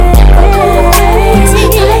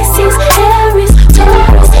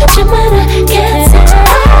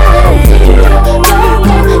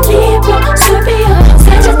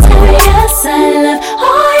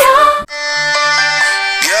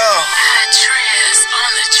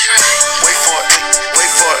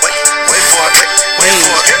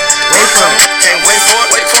for it. Wait for it. Can't wait for it.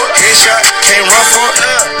 Wait for it. Headshot. Can't run for it.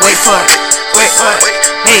 Wait for it. Wait for it.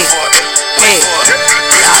 Hey. Hey.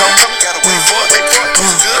 Gotta wait for it. Wait for it.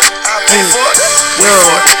 Good. I'll pay for it. Wait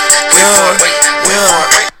for it. Wait for it. Wait for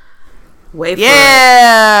it. Wait for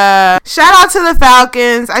yeah. Shout out to the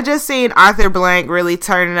Falcons. I just seen Arthur Blank really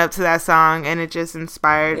turning up to that song, and it just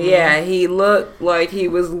inspired me. Yeah, he looked like he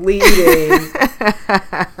was leading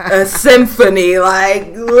a symphony, like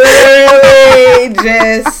literally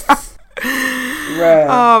just. Bruh.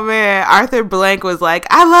 Oh man, Arthur Blank was like,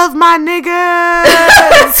 "I love my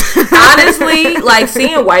niggas." Honestly, like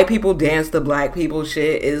seeing white people dance to black people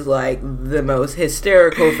shit is like the most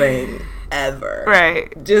hysterical thing ever.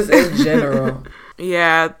 Right. Just in general.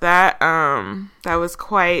 Yeah, that was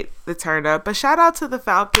quite the turn up. But shout out to the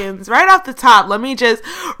Falcons. Right off the top, let me just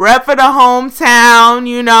rep for the hometown,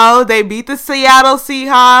 you know. They beat the Seattle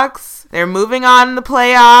Seahawks. They're moving on in the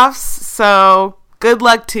playoffs. So good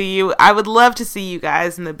luck to you. I would love to see you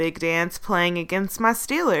guys in the big dance playing against my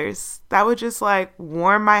Steelers. That would just like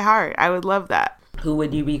warm my heart. I would love that. Who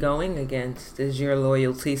would you be going against? Is your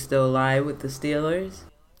loyalty still alive with the Steelers?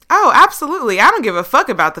 Oh, absolutely. I don't give a fuck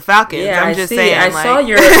about the Falcons. Yeah, I'm just saying. I saw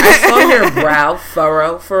your brow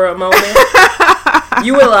furrow for a moment.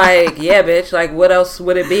 You were like, yeah, bitch, like what else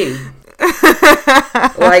would it be?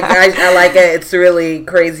 Like I like it. It's really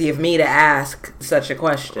crazy of me to ask such a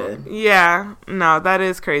question. Yeah, no, that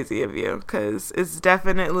is crazy of you because it's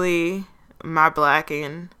definitely my black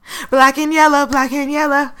and yellow.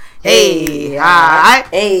 Hey, hi.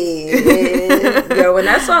 Hey. Yo, when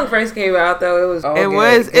that song first came out, though, it was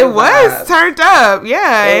turned up.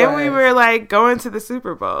 Yeah, and we were like going to the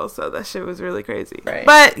Super Bowl, so that shit was really crazy. Right.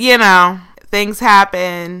 But you know, things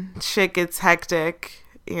happen. Shit gets hectic.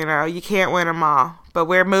 You know, you can't win them all. But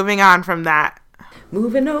we're moving on from that.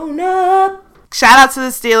 Moving on up. Shout out to the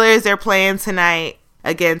Steelers. They're playing tonight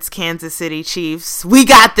against Kansas City Chiefs. We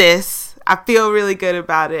got this. I feel really good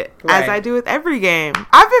about it, as I do with every game.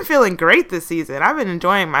 I've been feeling great this season. I've been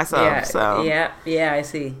enjoying myself. Yeah, I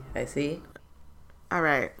see. All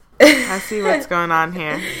right. I see what's going on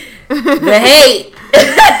here. The hate.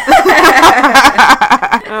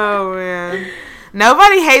 Oh, man.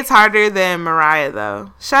 Nobody hates harder than Mariah,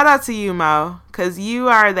 though. Shout out to you, Mo, because you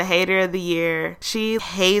are the hater of the year. She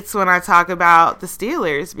hates when I talk about the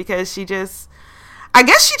Steelers because I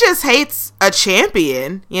guess she just hates a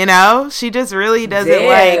champion, you know? She just really doesn't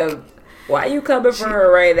like... Why are you coming for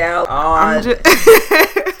her right now?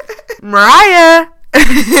 Mariah!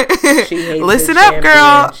 She hates Listen the up, champion.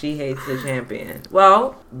 girl. She hates the champion.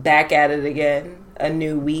 Well, back at it again. A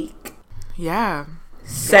new week. Yeah.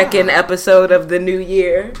 Second episode of the new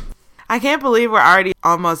year. I can't believe we're already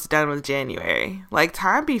almost done with January. Like,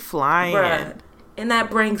 time be flying. Bruh. And that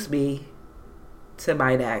brings me to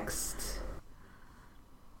my next.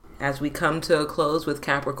 As we come to a close with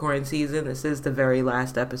Capricorn season, this is the very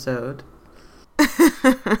last episode.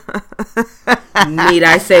 Need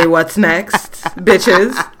I say what's next?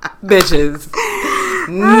 Bitches.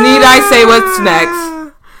 Need I say what's next?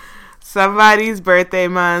 Somebody's birthday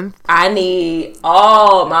month. I need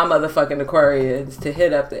all my motherfucking Aquarians to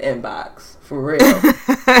hit up the inbox. For real.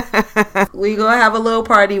 We gonna have a little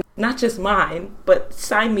party. Not just mine, but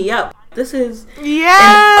sign me up. This is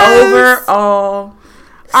an overall...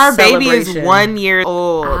 Our baby is 1 year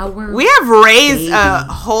old. We have raised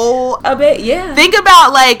a bit, yeah. Think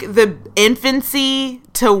about like the infancy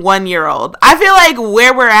to 1 year old. I feel like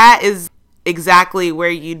where we're at is exactly where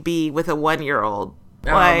you'd be with a 1 year old.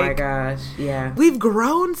 Oh my gosh, yeah. We've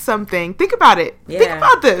grown something. Think about it. Yeah. Think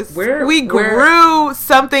about this. We grew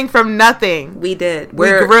something from nothing. We did. We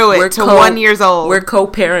grew it to 1 year old. We're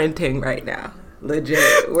co-parenting right now. Legit.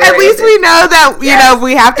 At least we know that, you know,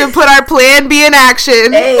 we have to put our plan B in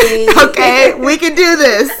action. Hey. Okay, we can do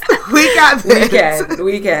this. We got this.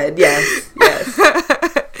 We can. Yes.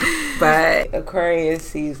 But Aquarius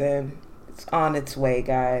season, it's on its way,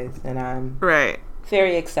 guys. And I'm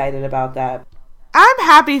very excited about that. I'm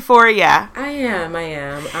happy for ya. I am.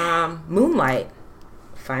 Moonlight.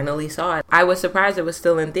 Finally saw it. I was surprised it was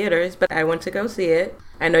still in theaters, but I went to go see it.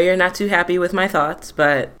 I know you're not too happy with my thoughts,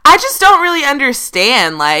 but I just don't really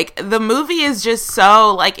understand. Like, the movie is just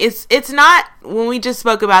so, like, it's not, when we just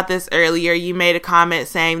spoke about this earlier, you made a comment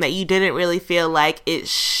saying that you didn't really feel like it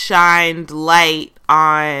shined light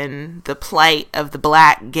on the plight of the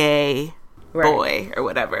black gay boy or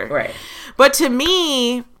whatever. Right. But to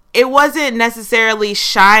me, it wasn't necessarily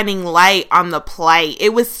shining light on the plight.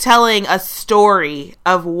 It was telling a story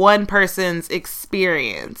of one person's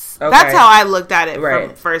experience. Okay. That's how I looked at it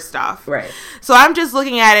from first off. Right. So I'm just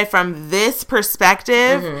looking at it from this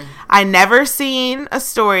perspective. Mm-hmm. I never seen a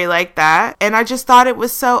story like that. And I just thought it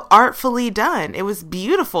was so artfully done. It was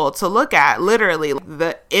beautiful to look at. Literally,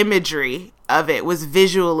 the imagery of it was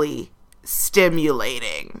visually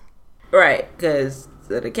stimulating. Right. Because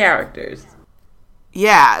of the characters.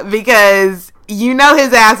 Yeah, because you know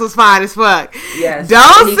his ass was fine as fuck. Yes.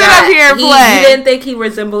 Don't sit up here and play. You didn't think he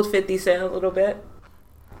resembled 50 Cent a little bit?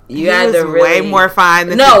 He was way more fine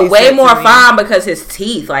than 50 Cent. No, way more fine because his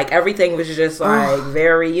teeth, like everything was just like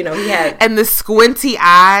very, he had. And the squinty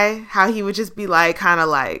eye, how he would just be like, kind of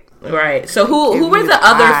like. Right. So who were the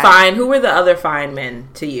other fine men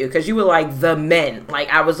to you? Because you were like the men. Like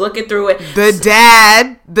I was looking through it. The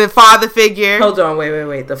dad, the father figure. Hold on,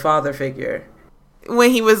 wait. The father figure.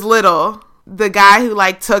 When he was little, the guy who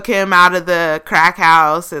like took him out of the crack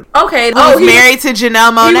house and he was married to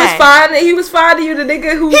Janelle Monáe. He was fine to you, the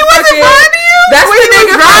nigga who he wasn't fine to you. That's when the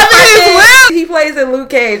nigga driving his whip. He plays in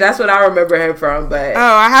Luke Cage. That's what I remember him from. But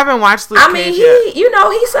I haven't watched Luke Cage yet.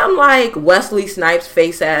 He's some like Wesley Snipes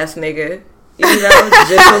face ass nigga. Just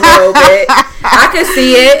a little bit. I could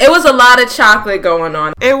see it. It was a lot of chocolate going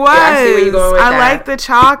on. It was. Yeah, I see where you're going with that. I like the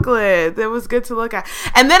chocolate. It was good to look at.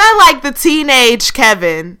 And then I like the teenage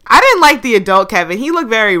Kevin. I didn't like the adult Kevin. He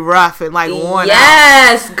looked very rough and like worn out.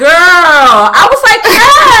 Yes, girl. I was like,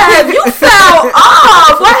 Kev, you fell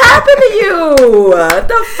off. What happened to you?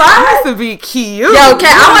 The fuck? He used to be cute. Yo,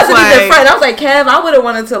 Kev, I wasn't even friend. I was like, Kev, I would have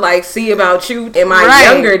wanted to like see about you in my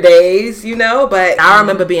younger days, but I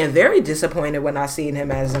remember being very disappointed when I seen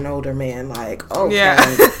him as an older man. Like, okay,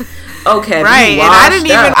 okay, right.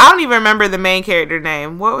 And I don't even remember the main character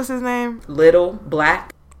name. What was his name? Little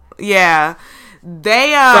Black. Yeah,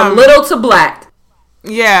 they from Little to Black.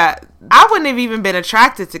 Yeah, I wouldn't have even been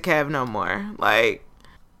attracted to Kev no more. Like,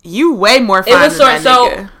 you way more fine than that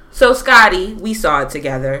nigga. So Scotty, we saw it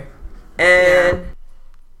together, and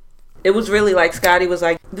it was really like Scotty was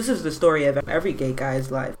like, "This is the story of every gay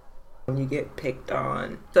guy's life." When you get picked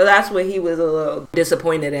on. So that's what he was a little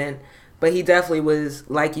disappointed in. But he definitely was,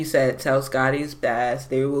 like you said, tell Scotty's ass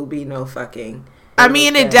there will be no fucking. I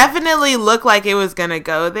mean, it definitely looked like it was going to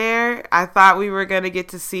go there. I thought we were going to get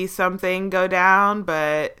to see something go down,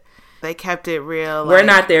 but they kept it real. We're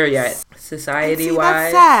not there yet. Society-wise.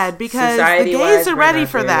 That's sad because the gays are ready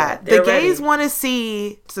for that. The gays want to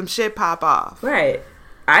see some shit pop off. Right.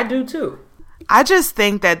 I do too. I just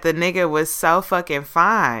think that the nigga was so fucking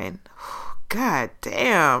fine. God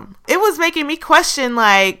damn. It was making me question,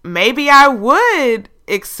 like, maybe I would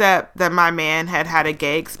accept that my man had a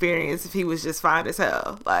gay experience if he was just fine as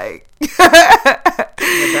hell. Like, the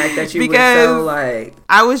fact that you were so, like,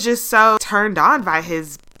 I was just so turned on by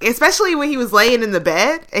his, especially when he was laying in the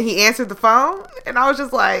bed and he answered the phone, and I was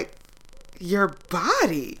just like, your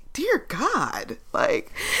body, dear God.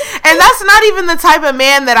 Like, and that's not even the type of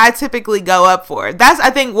man that I typically go up for. That's, I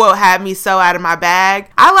think, what had me so out of my bag.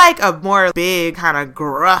 I like a more big, kind of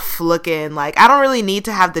gruff looking, like, I don't really need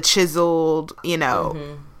to have the chiseled,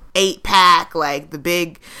 8-pack, like the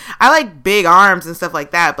big, I like big arms and stuff like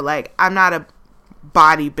that, but like, I'm not a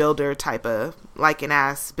bodybuilder type of, like, an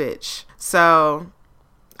ass bitch. So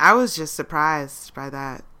I was just surprised by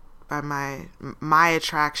that. By my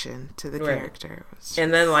attraction to the character.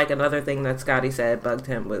 And then, like, another thing that Scotty said bugged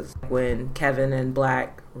him was when Kevin and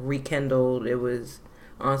Black rekindled, it was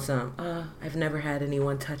on some, I've never had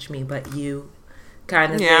anyone touch me but you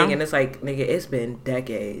kind of thing. And it's like, nigga, it's been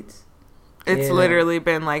decades. It's literally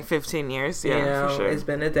been like 15 years. Yeah, for sure. It's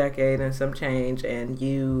been a decade and some change, and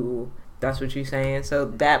that's what you're saying. So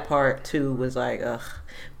that part, too, was like, ugh.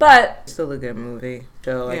 But still a good movie.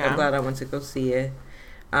 So, like, I'm glad I went to go see it.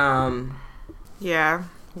 Yeah,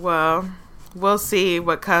 well, we'll see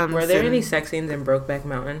what comes. Were there any sex scenes in Brokeback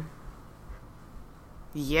Mountain?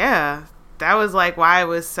 Yeah, that was like why it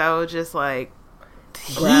was so just like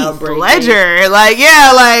Heath Ledger, like,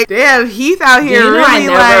 yeah, like, damn, Heath out here really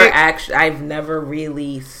I've never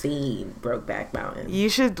really seen Brokeback Mountain. You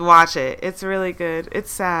should watch it. It's really good. It's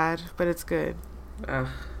sad, but it's good.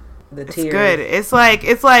 The tears. It's good.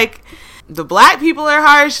 It's like the black people are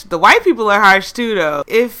harsh. The white people are harsh too, though.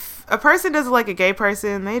 If a person doesn't like a gay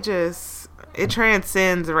person, it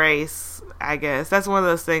transcends race, I guess. That's one of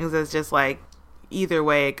those things that's just like, either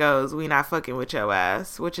way it goes, we not fucking with your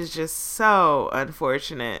ass, which is just so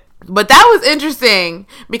unfortunate. But that was interesting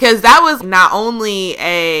because that was not only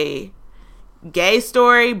a gay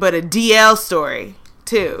story, but a DL story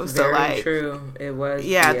too. So Very like, true. It was.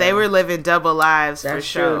 Yeah, they were living double lives. That's for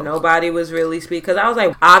sure. true. Nobody was really speaking. Because I was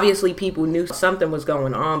like, obviously people knew something was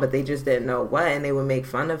going on, but they just didn't know what, and they would make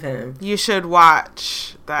fun of him. You should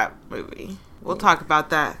watch that movie. We'll talk about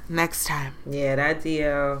that next time. Yeah, that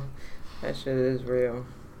DL, that shit is real.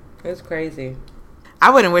 It's crazy. I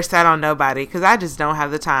wouldn't wish that on nobody because I just don't have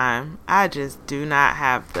the time. I just do not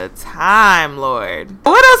have the time, Lord.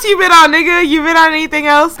 What else you been on, nigga? You been on anything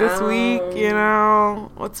else this week? You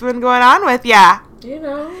know, what's been going on with ya? You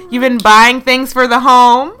know. You've been buying things for the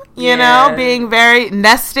home, you know, being very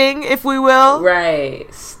nesting, if we will.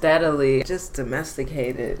 Right. Steadily. Just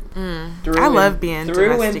domesticated. I love being domesticated.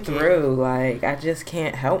 Through and through. Like, I just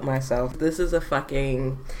can't help myself. This is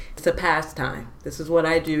it's a pastime. This is what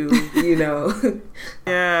I do, you know.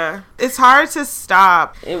 Yeah. It's hard to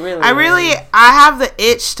stop. It really I have the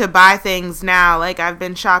itch to buy things now. Like, I've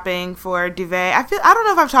been shopping for Duvet. I don't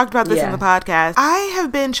know if I've talked about this in the podcast. I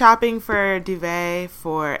have been shopping for Duvet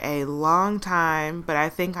for a long time, but I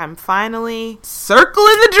think I'm finally circling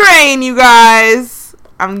the drain, you guys.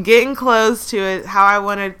 I'm getting close to it, how I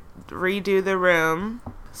want to redo the room.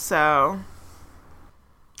 So,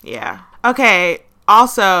 yeah. Okay,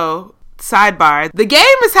 also, sidebar. The game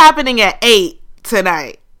is happening at 8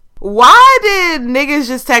 tonight. Why did niggas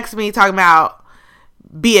just text me talking about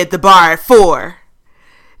be at the bar at 4?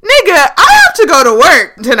 Nigga, I have to go to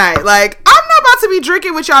work tonight. Like, I'm not about to be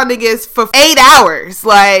drinking with y'all niggas for 8 hours.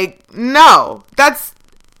 Like, no. That's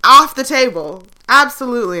off the table.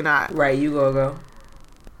 Absolutely not. Right, you go.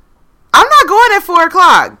 I'm not going at 4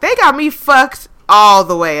 o'clock. They got me fucked all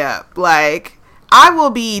the way up. Like, I will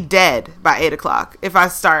be dead by 8 o'clock if I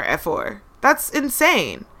start at 4. That's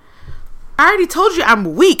insane. I already told you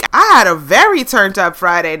I'm weak. I had a very turned up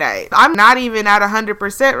Friday night. I'm not even at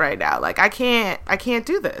 100% right now. Like, I can't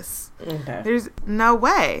do this. Okay. There's no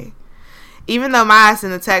way. Even though my ass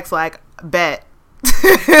in the text like, bet.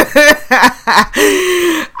 I'm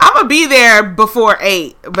gonna be there before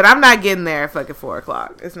 8, but I'm not getting there at fucking 4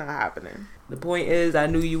 o'clock. It's not happening. The point is, I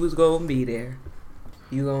knew you was gonna be there.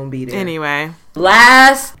 You gonna be there. Anyway.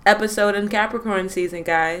 Last episode in Capricorn season,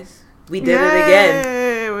 guys. We did it again.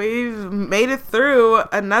 We've made it through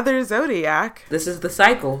another zodiac. This is the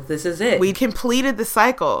cycle. This is it. We completed the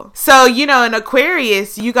cycle. So, you know, in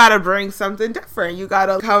Aquarius, you gotta bring something different. You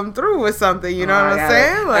gotta come through with something. You know what I'm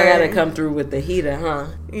saying? Like, I gotta come through with the heater, huh?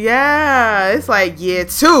 Yeah. It's like year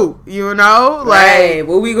 2, you know? Like, hey,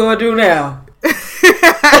 what we gonna do now?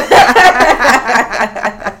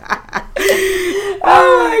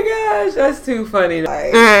 Oh my gosh, that's too funny.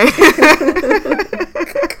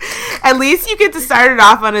 At least you get to start it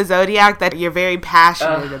off on a zodiac that you're very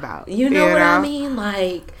passionate about. You know what I mean?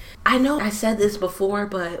 Like, I know I said this before,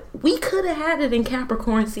 but we could have had it in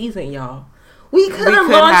Capricorn season, y'all. We could have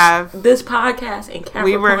launched this podcast in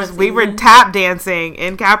Capricorn season. We were tap dancing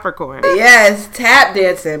in Capricorn. Yes, tap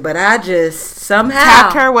dancing, but I just somehow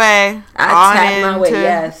tapped her way. I tapped my way,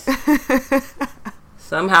 yes.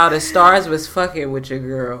 Somehow the stars was fucking with your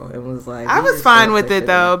girl and was like... I was fine with it,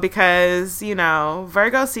 though, because, you know,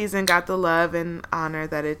 Virgo season got the love and honor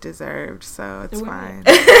that it deserved, so it's fine.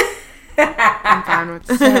 I'm fine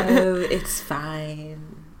with it. So, it's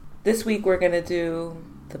fine. This week we're going to do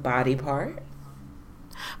the body part.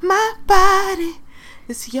 My body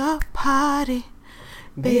is your party,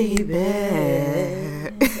 baby.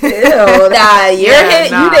 Ew, nah, you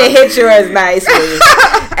didn't hit yours nicely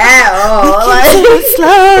at all. Like,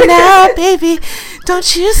 slow now, baby.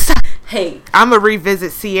 Don't you stop. Hey, I'm gonna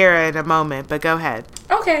revisit Sierra in a moment, but go ahead.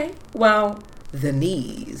 Okay, well, the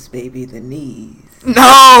knees, baby, the knees.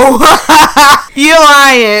 No, you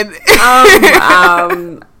lying.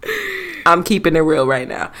 I'm keeping it real right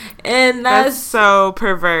now, and that's so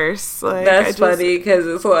perverse. Like, that's funny because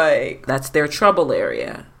it's like that's their trouble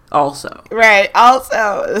area. Also, right.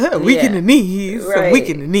 Also, weak in the knees. Right. Weak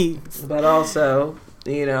in the knees. But also,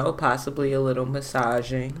 you know, possibly a little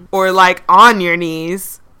massaging. Or like on your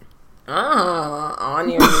knees. On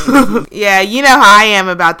your knees. Yeah, you know how I am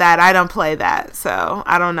about that. I don't play that. So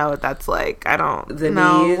I don't know what that's like. I don't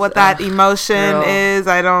know knees, what that emotion is.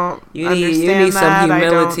 I don't understand you need that. Some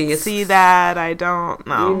humility. I don't see that. I don't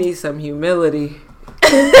know. You need some humility.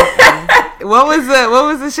 What was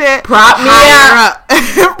the shit? Prop me up.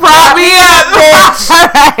 Prop me up, bitch.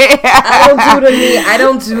 I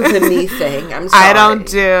don't do the knee thing. I'm sorry. I don't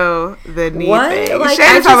do the knee thing. Like,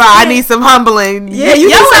 Shannon's talking about I need some humbling. Yeah, you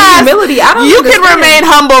need some humility. You can remain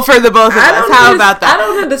humble for the both of us. How about that? I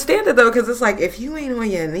don't understand it though, because it's like if you ain't on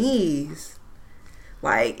your knees,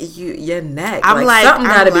 Like, your neck. I'm like something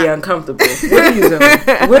gotta be uncomfortable. What are you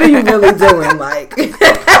doing? What are you really doing? Like,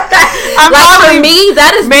 I'm like for me,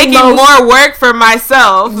 that is making more work for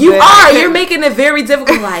myself. You are. You're making it very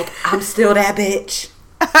difficult. Like, I'm still that bitch.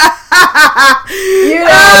 You know,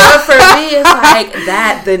 but for me, it's like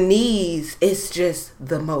that. The knees, it's just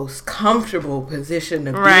the most comfortable position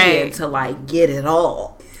to be in to like get it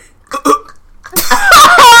all.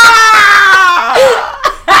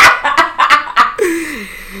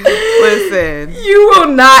 Listen, you will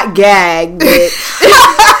not gag, bitch.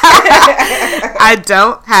 I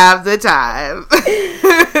don't have the time.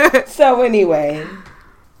 So anyway,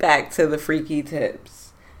 back to the freaky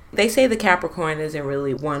tips. They say the Capricorn isn't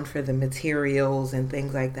really one for the materials and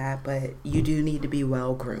things like that, but you do need to be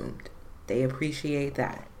well groomed. They appreciate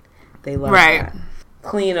that. They love that.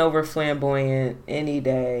 Clean over flamboyant any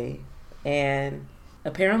day. And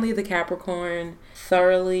apparently the Capricorn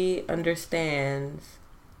thoroughly understands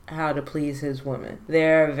how to please his woman.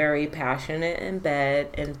 They're very passionate in bed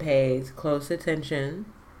and pays close attention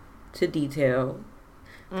to detail.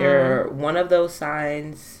 They're one of those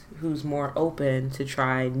signs who's more open to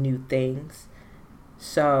try new things.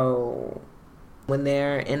 So when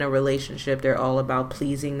they're in a relationship, they're all about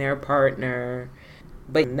pleasing their partner,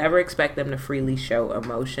 but never expect them to freely show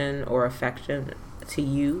emotion or affection to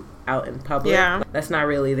you out in public. Yeah. That's not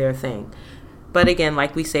really their thing. But again,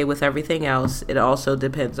 like we say with everything else, it also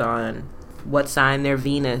depends on what sign their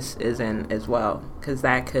Venus is in as well, because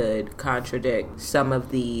that could contradict some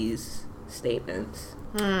of these statements.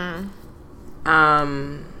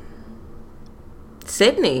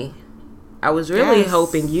 Sydney, I was really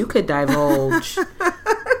hoping you could divulge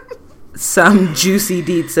some juicy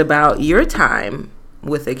deets about your time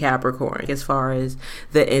with a Capricorn as far as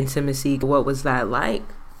the intimacy. What was that like?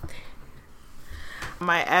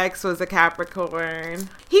 My ex was a Capricorn.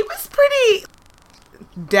 He was pretty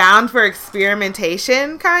down for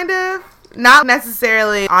experimentation, kind of. Not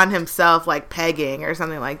necessarily on himself, like pegging or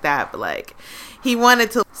something like that, but like he wanted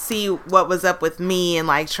to see what was up with me and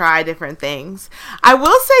like try different things. I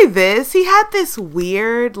will say this, he had this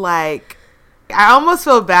weird, like, I almost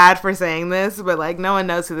feel bad for saying this, but like no one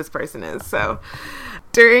knows who this person is. So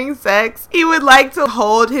during sex, he would like to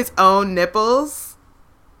hold his own nipples.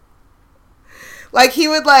 Like, he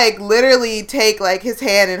would, like, literally take, like, his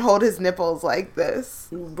hand and hold his nipples like this.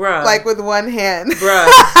 Bruh. Like, with one hand. Bruh.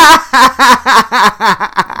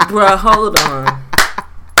 Bruh, hold on.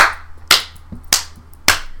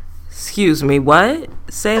 Excuse me, what?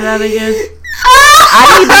 Say that again?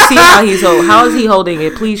 I need to see how he's holding. How is he holding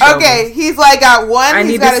it? Please show me. Okay, he's, like, got one. I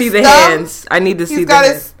need to see the hands. I need to see the hands.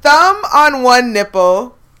 He's got his thumb on one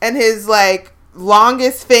nipple and his, like,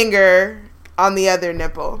 longest finger on the other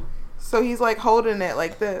nipple. So he's like holding it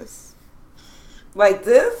like this. Like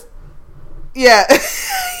this? Yeah.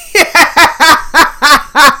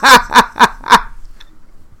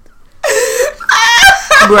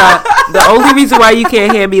 Bruh, the only reason why you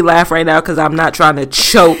can't hear me laugh right now because I'm not trying to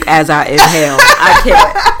choke as I inhale.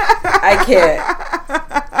 I can't.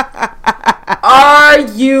 Are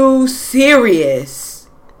you serious?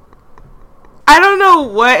 I don't know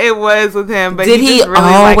what it was with him, but did he just really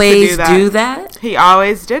always do that? He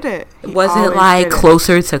always did it. Was it like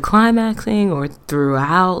closer to climaxing or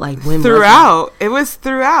throughout? Like when? Throughout. It was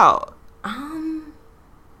throughout.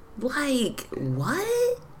 Like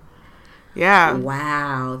what? Yeah.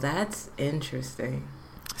 Wow, that's interesting.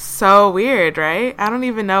 So weird, right? I don't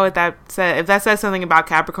even know what that said. If that says something about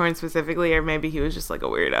Capricorn specifically, or maybe he was just like a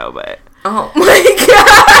weirdo, but... Oh my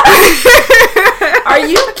God! Are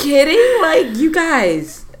you kidding? Like, you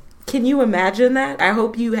guys, can you imagine that? I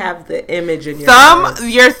hope you have the image in your head.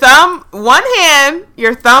 Your thumb, one hand,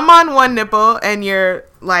 your thumb on one nipple, and your,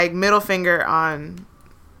 like, middle finger on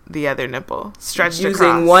the other nipple. Stretched across.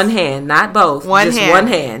 Using one hand, not both. Just one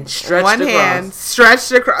hand. Stretched across. One hand,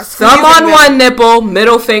 stretched across. Thumb on one nipple,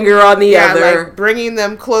 middle finger on the other. Like bringing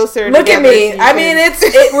them closer Look together. Look at me. I mean,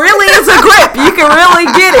 it really is a grip. You can really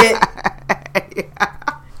get it.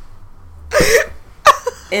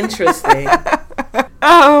 Interesting.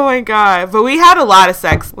 Oh my God. But we had a lot of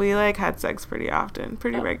sex. We like had sex pretty often,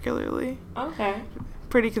 pretty regularly. Okay.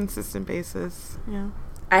 Pretty consistent basis. Yeah.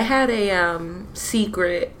 I had a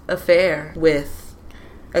secret affair with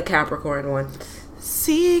a Capricorn once.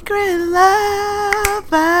 Secret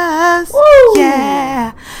lovers. Woo!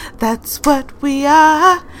 Yeah, that's what we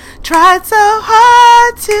are. Tried so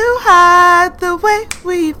hard to hide the way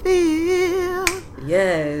we feel.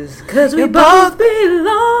 Yes, because we both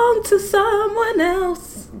belong to someone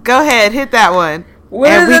else. Go ahead, hit that one.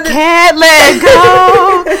 And we can't let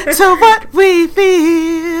go to what we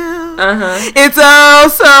feel. Uh-huh. It's all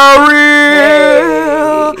so real.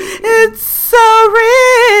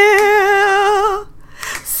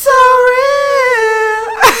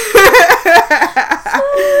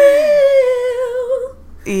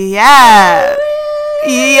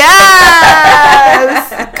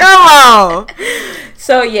 know.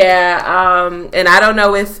 So yeah, and I don't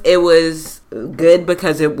know if it was good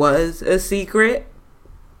because it was a secret,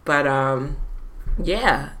 but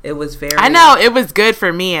yeah, it was very. I know it was good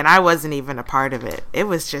for me, and I wasn't even a part of it. It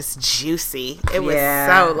was just juicy. It was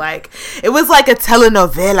so it was like a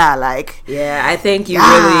telenovela. Like, yeah, I think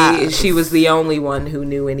she was the only one who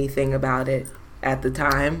knew anything about it at the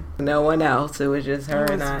time. No one else. It was just her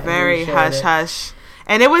and I. Very hush hush.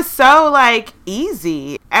 And it was so, like,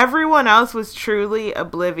 easy. Everyone else was truly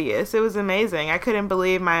oblivious. It was amazing. I couldn't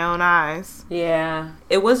believe my own eyes. Yeah.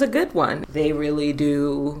 It was a good one. They really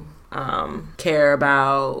do care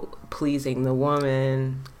about pleasing the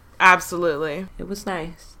woman. Absolutely. It was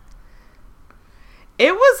nice.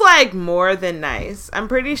 It was, like, more than nice. I'm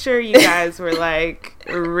pretty sure you guys were, like,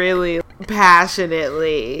 really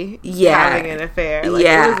passionately having an affair. Like,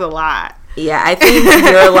 it was a lot. Yeah, I think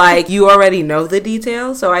you're like, you already know the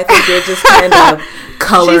details, so I think you're just kind of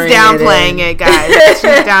coloring She's downplaying it, guys.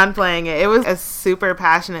 She's downplaying it. It was a super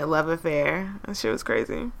passionate love affair. That shit was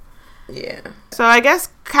crazy. Yeah. So I guess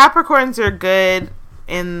Capricorns are good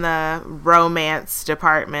in the romance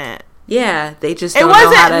department. Yeah, they just don't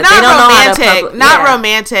know how to... Not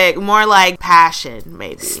romantic, more like passion,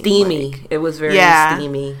 maybe. Steamy. Like, it was very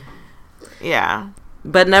steamy. Yeah.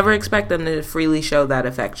 But never expect them to freely show that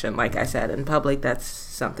affection. Like I said, in public, that's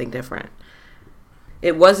something different.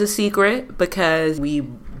 It was a secret because we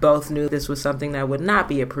both knew this was something that would not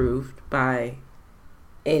be approved by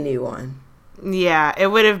anyone. Yeah, it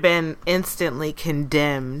would have been instantly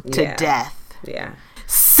condemned to death. Yeah.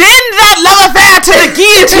 Send that love affair to the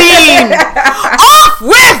guillotine! Off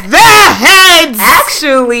with their heads!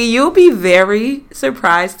 Actually, you'll be very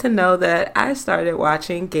surprised to know that I started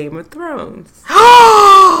watching Game of Thrones.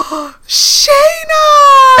 Shayna!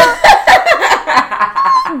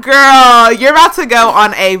 Girl, you're about to go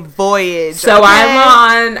on a voyage. So okay?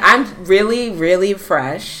 I'm really, really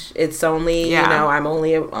fresh. It's only, I'm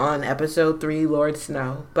only on episode 3, Lord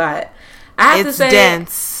Snow. But I have to say,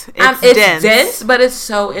 dense. It's dense, but it's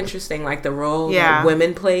so interesting. Like the role that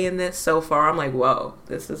women play in this so far. I'm like, whoa,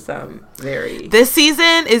 this is very. This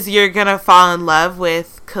season is you're gonna fall in love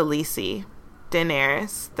with Khaleesi,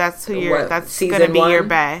 Daenerys. That's who you're. That's gonna be your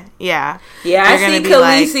bae. Yeah. Yeah, I see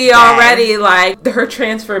Khaleesi already. Like her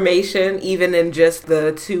transformation, even in just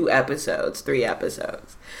the 3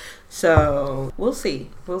 episodes. So we'll see.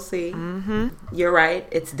 Mm-hmm. You're right.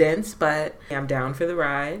 It's dense, but I'm down for the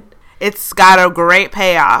ride. It's got a great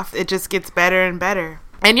payoff. It just gets better and better.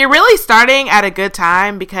 And you're really starting at a good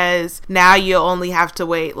time because now you'll only have to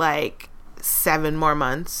wait like 7 more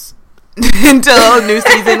months until a new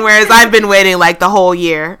season, whereas I've been waiting like the whole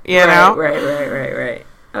year, you know? Right.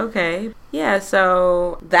 Okay. Yeah,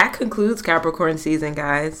 so that concludes Capricorn season,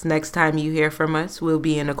 guys. Next time you hear from us, we'll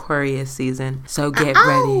be in Aquarius season. So get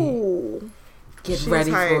ready. Get ready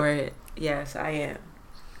for it. Yes, I am.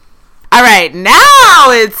 All right, now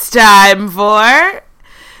it's time for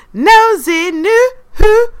Nosy News.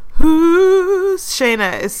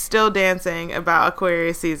 Shayna is still dancing about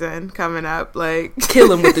Aquarius season coming up. Like,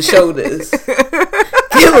 kill him with the shoulders.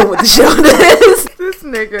 Kill him with the shoulders. This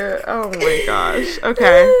nigga. Oh my gosh.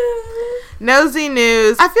 Okay. Nosy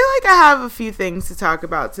News. I feel like I have a few things to talk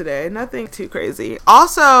about today. Nothing too crazy.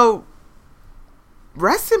 Also,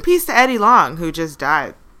 rest in peace to Eddie Long, who just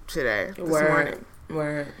died today. This morning.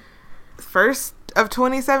 Word. 1st of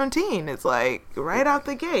 2017. It's like right out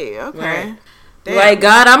the gate. Okay. Right. Like,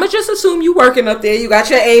 God, I'ma just assume you working up there. You got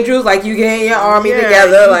your angels, like you getting your army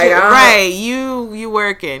together. Like, right. You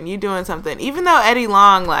working. You doing something. Even though Eddie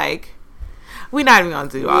Long, like, we're not even gonna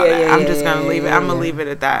do all that. I'm just gonna leave it. I'm gonna leave it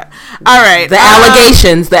at that. All right. The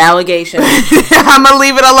allegations. I'm gonna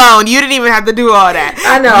leave it alone. You didn't even have to do all that.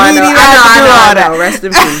 I know. Rest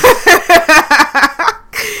in peace.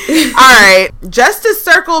 All right, just to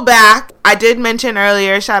circle back, I did mention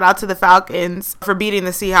earlier, shout out to the Falcons for beating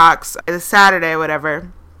the Seahawks this Saturday,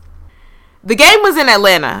 whatever. The game was in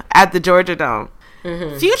Atlanta at the Georgia Dome.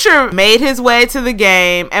 Mm-hmm. Future made his way to the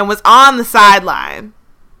game and was on the sideline.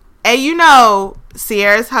 And you know,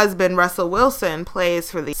 Sierra's husband, Russell Wilson,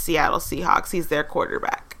 plays for the Seattle Seahawks. He's their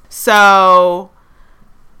quarterback. So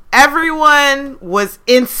everyone was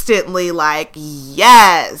instantly like,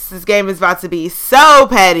 yes, this game is about to be so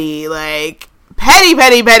petty. Like, petty. So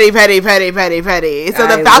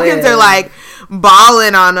the Falcons are like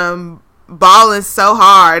balling on them, balling so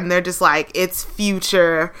hard, and they're just like, it's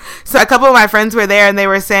Future. So a couple of my friends were there, and they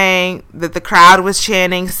were saying that the crowd was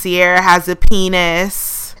chanting, Sierra has a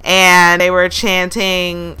penis. And they were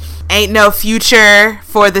chanting, ain't no future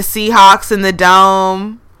for the Seahawks in the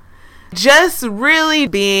dome. just really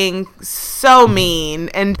being so mean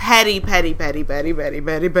and petty.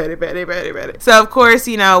 So, of course,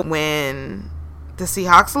 you know, when the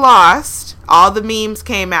Seahawks lost, all the memes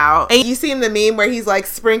came out. And you seen the meme where he's like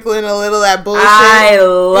sprinkling a little of that bullshit? I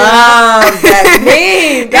love that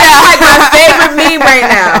meme. That's like my favorite meme right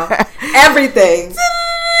now. Everything.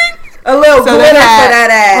 A little glitter for that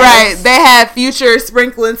ass. Right. They had Future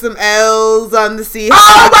sprinkling some L's on the Seahawks.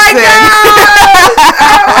 Oh my gosh!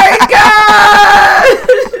 Oh my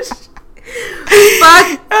gosh!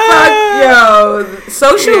 Fuck, yo.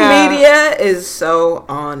 Social media is so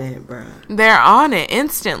on it, bro. They're on it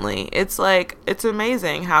instantly. It's like, it's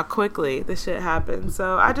amazing how quickly the shit happens.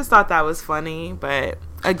 So I just thought that was funny, but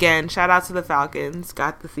again, shout out to the Falcons.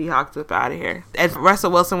 Got the Seahawks up out of here. And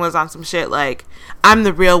Russell Wilson was on some shit like, I'm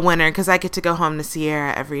the real winner because I get to go home to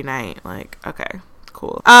Sierra every night. Like, okay,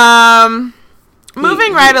 cool.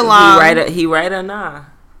 Moving right along. He right or nah?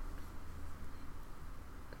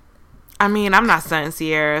 I mean, I'm not studying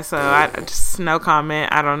Sierra, so I just no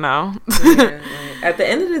comment. I don't know. Yeah, at the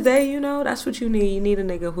end of the day, you know, that's what you need. You need a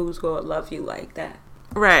nigga who's gonna love you like that.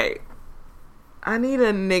 Right. I need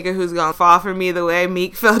a nigga who's gonna fall for me the way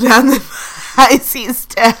Meek fell down the icy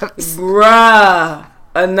steps. Bruh.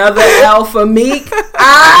 Another L for Meek.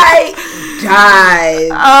 I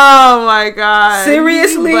died. Oh my god.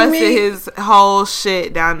 Seriously, he busted Meek? his whole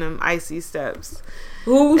shit down them icy steps.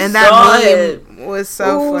 Who and saw that him? meme was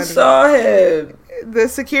so funny. Who saw him? The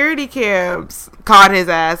security cams caught his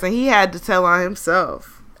ass and he had to tell on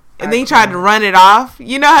himself. And then he tried to run it off.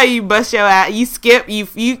 You know how you bust your ass, you skip, you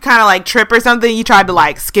kind of like trip or something, you tried to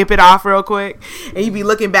like skip it off real quick. And you be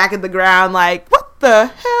looking back at the ground like, what the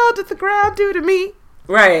hell did the ground do to me?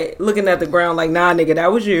 Right. Looking at the ground like, nah, nigga,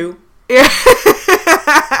 that was you. Yeah.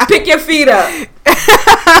 Pick your feet up.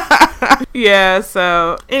 Yeah,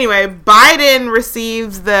 so anyway, Biden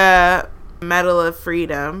receives the Medal of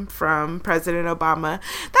Freedom from President Obama.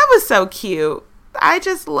 That was so cute. I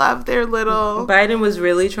just love their little... Biden was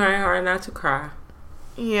really trying hard not to cry.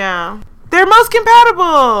 Yeah. They're most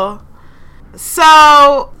compatible.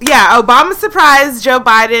 So, yeah, Obama surprised Joe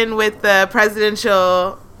Biden with the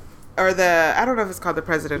presidential... or the, I don't know if it's called the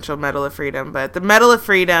Presidential Medal of Freedom, but the Medal of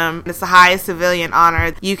Freedom. It's the highest civilian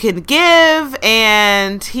honor you can give,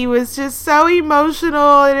 and he was just so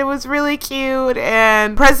emotional, and it was really cute.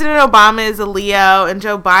 And President Obama is a Leo, and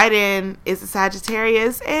Joe Biden is a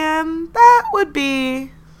Sagittarius, and that would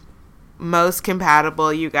be most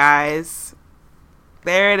compatible, you guys.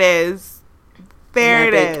 There it is. There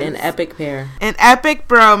it is. An epic pair. An epic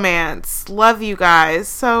bromance. Love you guys.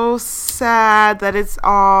 So sad that it's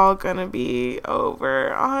all gonna be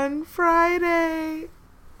over on Friday.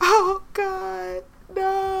 Oh, God.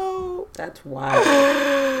 No. That's wild.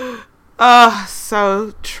 Oh,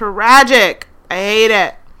 so tragic. I hate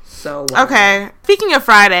it. So wild. Okay. Speaking of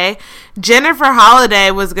Friday, Jennifer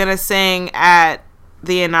Holliday was gonna sing at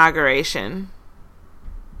the inauguration.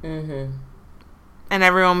 Mm-hmm. And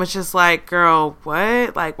everyone was just like, girl,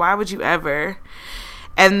 what? Like, why would you ever?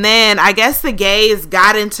 And then I guess the gays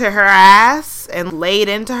got into her ass and laid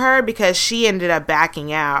into her because she ended up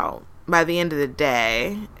backing out by the end of the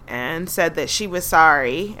day and said that she was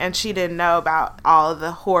sorry and she didn't know about all of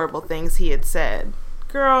the horrible things he had said.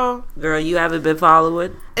 Girl, you haven't been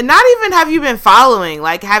following? And not even have you been following.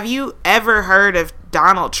 Like, have you ever heard of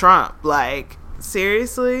Donald Trump? Like,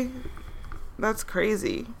 seriously? That's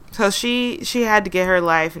crazy. So she had to get her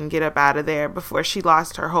life and get up out of there before she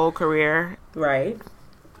lost her whole career. Right.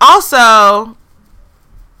 Also,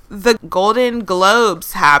 the Golden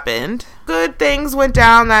Globes happened. Good things went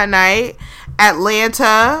down that night.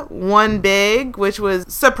 Atlanta won big, which was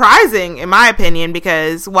surprising in my opinion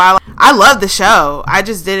because while I love the show, I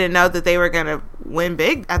just didn't know that they were going to win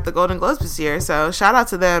big at the Golden Globes this year. So shout out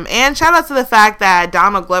to them. And shout out to the fact that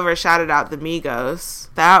Donald Glover shouted out the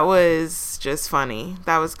Migos. That was just funny.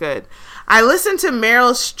 That was good. I listened to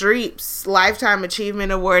Meryl Streep's Lifetime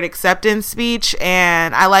Achievement Award acceptance speech,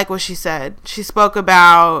 and I like what she said. She spoke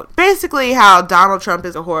about basically how Donald Trump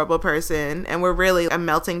is a horrible person, and we're really a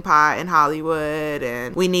melting pot in Hollywood,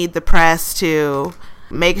 and we need the press to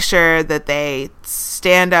make sure that they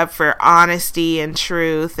stand up for honesty and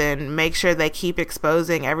truth, and make sure they keep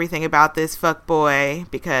exposing everything about this fuckboy,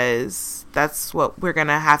 because that's what we're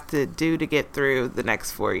gonna have to do to get through the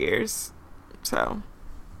next 4 years. So...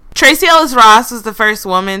 Tracee Ellis Ross was the first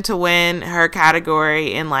woman to win her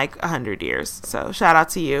category in like 100 years. So shout out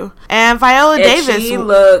to you. And Viola Davis. She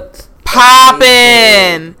looked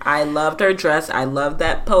poppin'. I loved her dress. I loved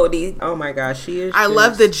that pony. Oh my gosh, she is. I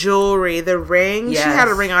love the jewelry, the ring. Yes. She had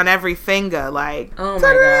a ring on every finger. Like, oh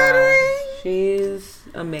my god, she's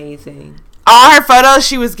amazing. all her photos,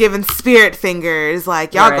 she was giving spirit fingers.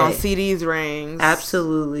 Like, y'all Right. gonna see these rings.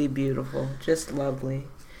 Absolutely beautiful. Just lovely.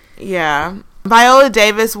 Yeah. Viola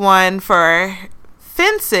Davis won for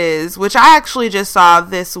Fences, which I actually just saw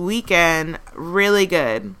this weekend. Really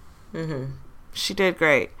good. Mm-hmm. She did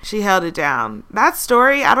great. She held it down. That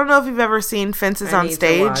story, I don't know if you've ever seen Fences on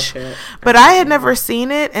stage, but I had never seen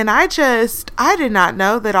it, and I did not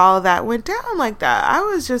know that all of that went down like that. I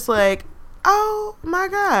was just like, oh my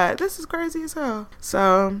God, this is crazy as hell.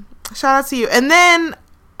 So, shout out to you. And then,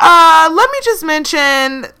 let me just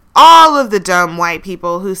mention all of the dumb white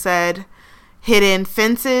people who said hidden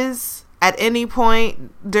fences at any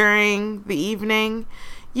point during the evening.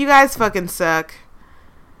 You guys fucking suck.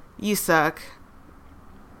 You suck.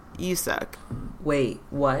 You suck. Wait,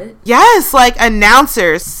 what? Yes, like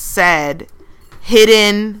announcers said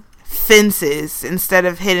hidden fences instead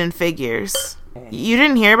of hidden figures. You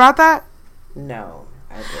didn't hear about that? No,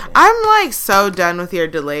 I didn't. I'm like so done with your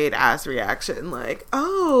delayed ass reaction. Like,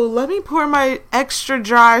 oh, let me pour my extra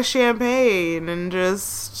dry champagne and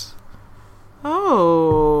just,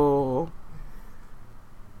 oh.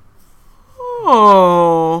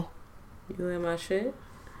 You in my shit?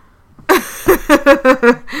 You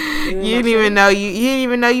didn't even know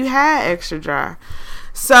you had extra dry.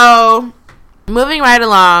 So, moving right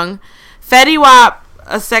along, Fetty Wap,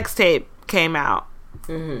 a sex tape came out.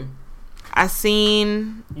 Mm-hmm. I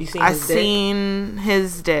seen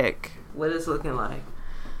his dick. What is looking like?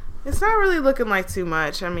 It's not really looking like too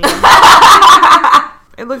much. I mean,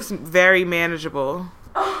 it looks very manageable.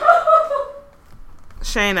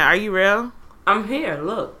 Shayna, are you real? I'm here,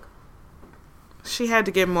 look. She had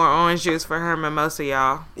to get more orange juice for her mimosa,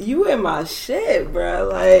 y'all. You in my shit, bro.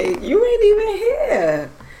 Like, you ain't even here.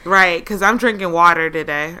 Right, because I'm drinking water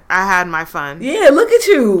today. I had my fun. Yeah, look at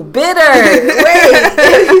you. Bitter.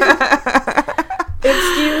 Wait.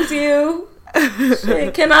 Excuse you.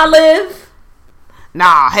 Shit, can I live?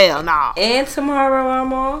 Nah, hell nah. And tomorrow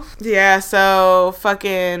I'm off? Yeah, so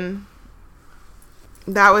fucking...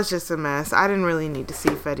 That was just a mess. I didn't really need to see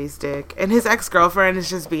Fetty's dick. And his ex-girlfriend is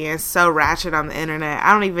just being so ratchet on the internet.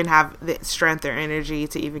 I don't even have the strength or energy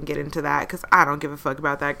to even get into that because I don't give a fuck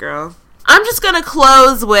about that girl. I'm just going to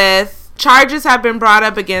close with charges have been brought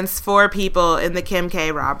up against 4 people in the Kim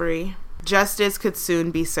K robbery. Justice could soon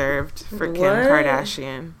be served for Kim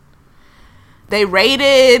Kardashian. They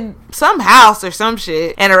raided some house or some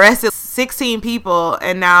shit and arrested 16 people,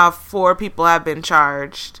 and now 4 people have been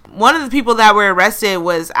charged. One of the people that were arrested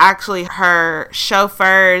was actually her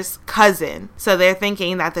chauffeur's cousin. So they're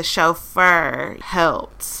thinking that the chauffeur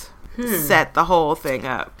helped set the whole thing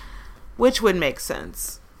up, which would make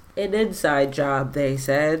sense. An inside job, they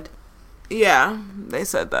said. Yeah, they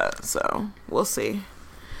said that, so we'll see.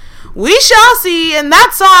 We shall see, and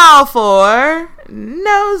that's all for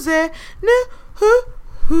Nosy News.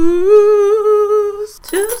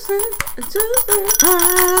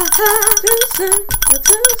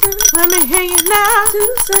 Let me hear you now.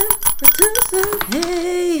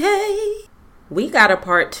 Hey. We got a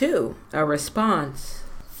part 2, a response.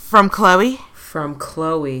 From Chloe? From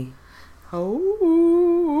Chloe.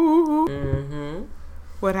 Oh. Mm-hmm.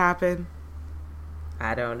 What happened?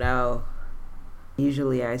 I don't know.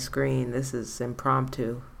 Usually I screen. This is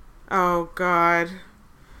impromptu. Oh, God.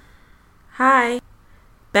 Hi.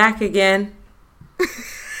 Back again.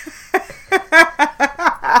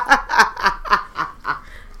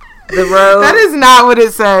 The road. That is not what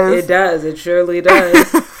it says. It does. It surely does.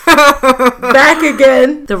 Back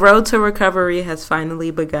again. The road to recovery has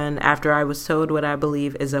finally begun after I was told what I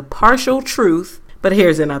believe is a partial truth. But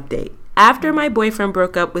here's an update. After my boyfriend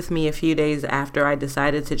broke up with me a few days after I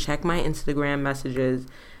decided to check my Instagram messages,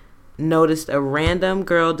 noticed a random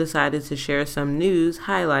girl decided to share some news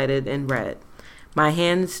highlighted in red. My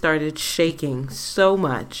hands started shaking so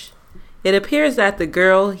much. It appears that the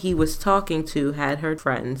girl he was talking to had her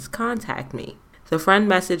friends contact me. The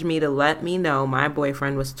friend messaged me to let me know my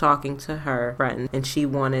boyfriend was talking to her friend and she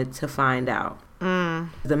wanted to find out.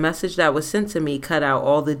 The message that was sent to me cut out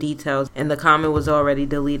all the details and the comment was already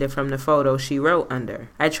deleted from the photo she wrote under.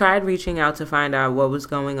 I tried reaching out to find out what was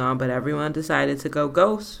going on, but everyone decided to go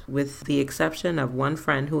ghost, with the exception of one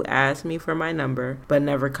friend who asked me for my number but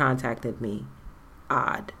never contacted me.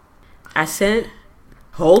 Odd. I sent...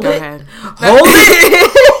 Hold it.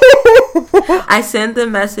 I sent the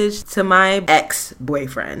message to my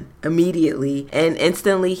ex-boyfriend immediately, and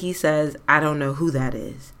instantly he says, I don't know who that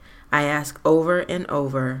is. I ask over and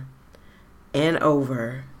over and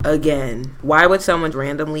over again, why would someone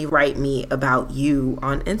randomly write me about you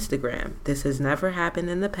on Instagram? This has never happened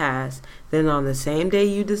in the past. Then on the same day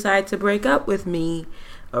you decide to break up with me,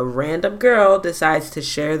 a random girl decides to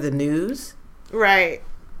share the news. Right.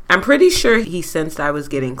 I'm pretty sure he sensed I was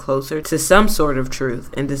getting closer to some sort of truth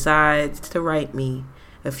and decides to write me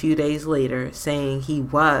a few days later saying he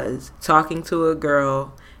was talking to a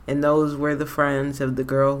girl and those were the friends of the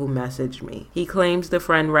girl who messaged me. He claims the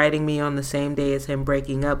friend writing me on the same day as him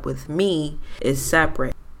breaking up with me is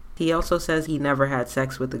separate. He also says he never had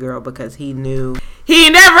sex with the girl because he knew... He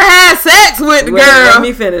never had sex with the girl! Let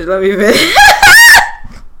me finish.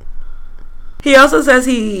 He also says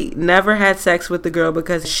he never had sex with the girl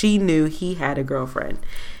because she knew he had a girlfriend.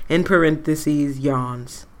 In parentheses,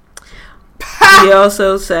 yawns. He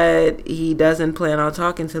also said he doesn't plan on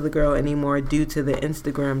talking to the girl anymore due to the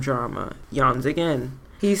Instagram drama. Yawns again.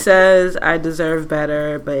 He says, I deserve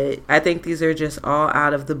better, but I think these are just all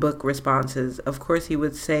out of the book responses. Of course, he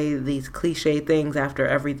would say these cliche things after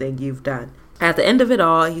everything you've done. At the end of it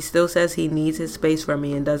all, he still says he needs his space from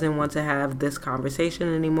me and doesn't want to have this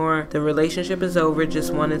conversation anymore. The relationship is over,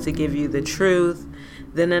 just wanted to give you the truth.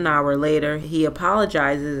 Then an hour later, he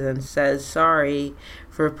apologizes and says sorry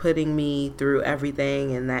for putting me through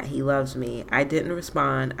everything and that he loves me. I didn't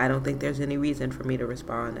respond. I don't think there's any reason for me to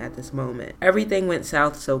respond at this moment. Everything went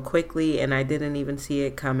south so quickly and I didn't even see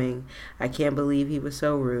it coming. I can't believe he was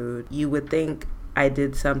so rude. You would think I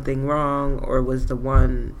did something wrong or was the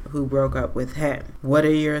one who broke up with him. What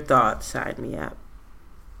are your thoughts? Sign me up.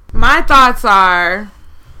 My thoughts are...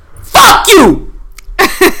 Fuck you!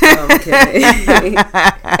 Okay.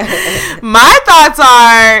 My thoughts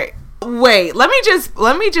are... Wait, let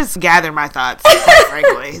me just gather my thoughts.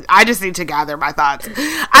 Frankly, I just need to gather my thoughts.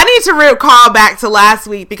 I need to recall back to last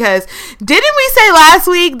week because didn't we say last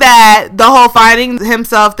week that the whole finding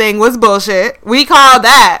himself thing was bullshit? We called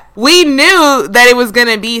that. We knew that it was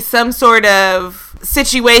gonna be some sort of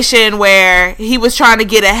situation where he was trying to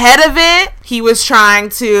get ahead of it. He was trying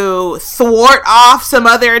to thwart off some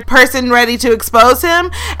other person ready to expose him,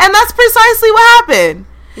 and that's precisely what happened.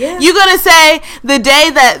 Yeah. You gonna say the day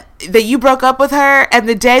that you broke up with her and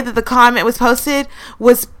the day that the comment was posted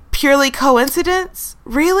was purely coincidence?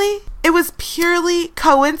 Really? It was purely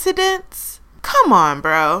coincidence? Come on,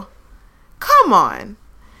 bro. Come on.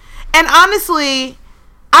 And honestly,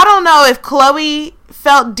 I don't know if Chloe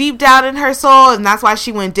felt deep down in her soul and that's why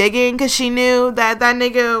she went digging, because she knew that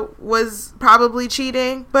nigga was probably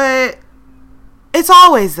cheating. But it's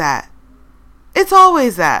always that. It's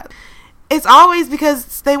always that. It's always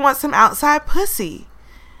because they want some outside pussy.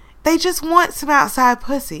 They just want some outside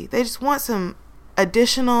pussy. They just want some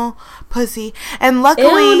additional pussy. And luckily,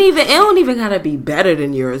 it don't even gotta be better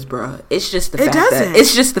than yours, bro. It's just the fact that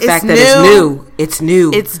it's new. It's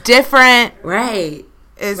new. It's different. Right.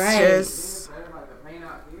 It's just.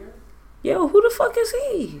 Yo, who the fuck is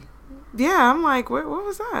he? Yeah, I'm like, what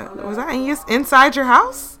was that? Was that inside your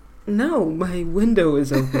house? No, my window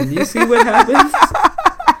is open. You see what happens?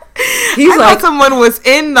 I thought someone was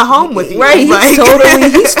in the home with you. Right,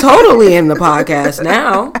 he's totally in the podcast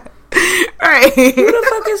now. Right. Who the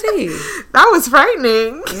fuck is he? That was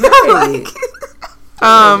frightening. Right.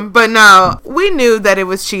 But no, we knew that it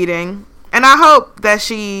was cheating. And I hope that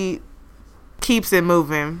she keeps it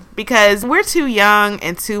moving, because we're too young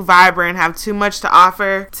and too vibrant, have too much to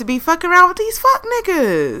offer to be fucking around with these fuck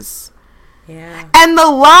niggas. Yeah. And the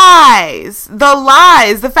lies,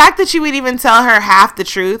 the fact that you would even tell her half the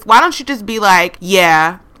truth. Why don't you just be like,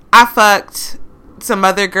 yeah, I fucked some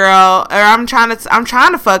other girl, or I'm trying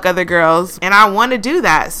to fuck other girls and I want to do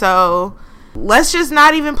that. So let's just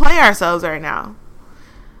not even play ourselves right now.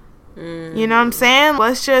 You know what I'm saying?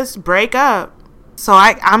 Let's just break up. So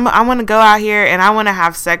I want to go out here and I want to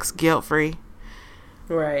have sex guilt free.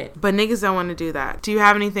 Right. But niggas don't want to do that. Do you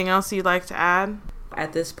have anything else you'd like to add?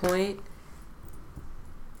 At this point,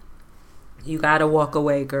 you gotta walk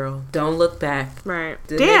away, girl. Don't look back. Right.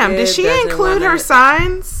 Damn, did she include her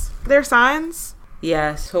signs? Their signs?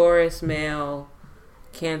 Yes. Taurus male,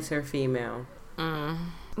 Cancer female.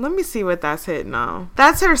 Let me see what that's hitting on.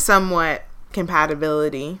 That's her somewhat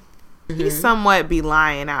compatibility. Mm-hmm. He's somewhat be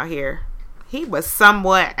lying out here. He was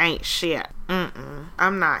somewhat ain't shit.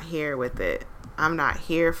 I'm not here with it. I'm not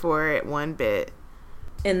here for it one bit.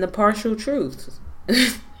 And the partial truth.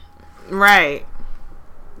 Right.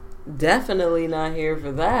 Definitely not here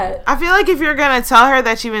for that. I feel like if you're gonna tell her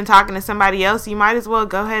that you've been talking to somebody else, you might as well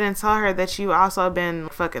go ahead and tell her that you also been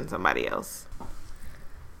fucking somebody else.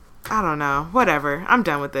 I don't know. Whatever. I'm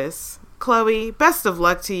done with this. Chloe, best of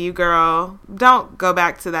luck to you, girl. Don't go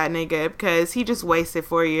back to that nigga because he just wasted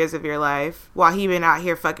 4 years of your life while he been out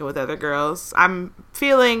here fucking with other girls. I'm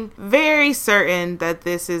feeling very certain that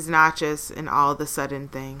this is not just an all of a sudden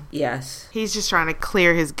thing. Yes. He's just trying to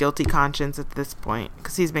clear his guilty conscience at this point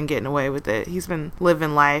because he's been getting away with it. He's been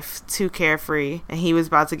living life too carefree and he was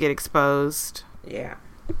about to get exposed. Yeah.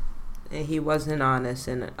 And he wasn't honest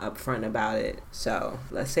and upfront about it. So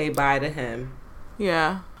let's say bye to him.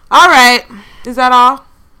 Yeah. All right. Is that all?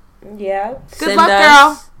 Yeah. Good luck,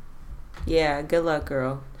 girl. Yeah, good luck,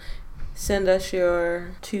 girl. Send us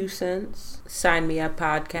your 2 cents.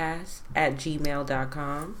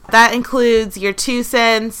 signmeuppodcast@gmail.com. That includes your 2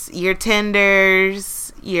 cents, your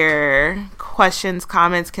tenders, your questions,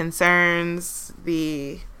 comments, concerns,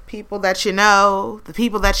 the people that you know, the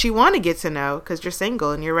people that you want to get to know because you're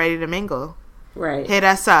single and you're ready to mingle. Right. Hit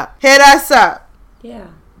us up. Hit us up. Yeah.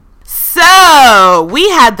 So, we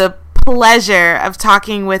had the pleasure of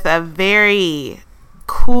talking with a very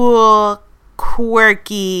cool,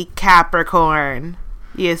 quirky Capricorn.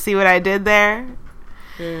 You see what I did there?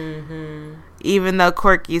 Mm-hmm. Even though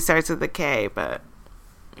quirky starts with a K, but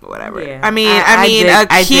whatever. Yeah. I mean,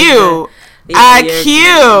 I Q. I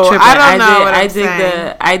don't know what I'm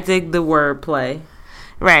saying. I dig the wordplay.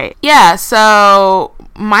 Right. Yeah, so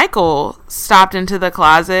Michael stopped into the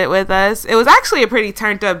closet with us. It was actually a pretty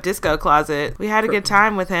turned up disco closet. We had a good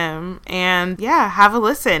time with him. And yeah, have a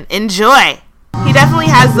listen. Enjoy. He definitely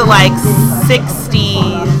has the like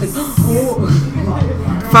 60s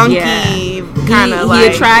funky kind of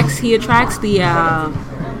like. He attracts the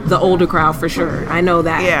older crowd for sure. I know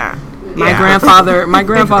that. Yeah. My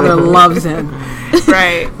grandfather loves him.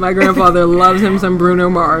 Right. My grandfather loves him some Bruno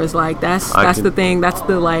Mars. Like that's the thing. That's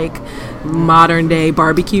the like modern day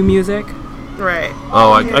barbecue music. Right.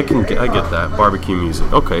 Oh, I get that barbecue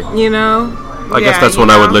music. Okay. You know. I guess that's when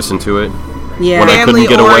I would listen to it. Yeah. When I couldn't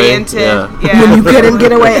get away. Yeah. When you couldn't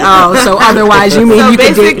get away. Oh, so otherwise you mean so you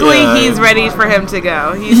could do. basically he's ready for him to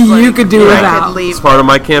go. He's like, you could do without. It's part of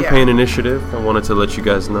my campaign initiative. I wanted to let you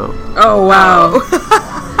guys know. Oh wow.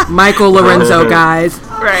 Michael Lorenzo, guys.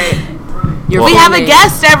 Right. We have a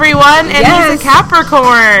guest, everyone, and he's a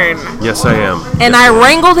Capricorn. Yes, I am. And I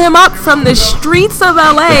wrangled him up from the streets of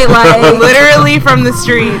LA, like literally from the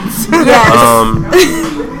streets.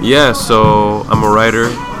 Yes. Yeah. So I'm a writer.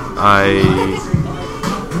 I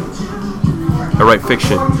write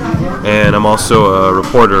fiction, and I'm also a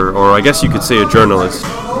reporter, or I guess you could say a journalist.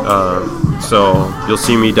 So you'll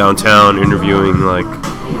see me downtown interviewing like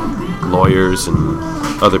lawyers and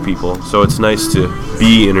other people, so it's nice to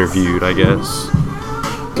be interviewed, I guess.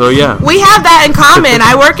 So yeah, we have that in common.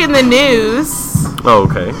 I work in the news. Oh,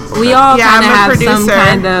 okay. We all kind of have producer. some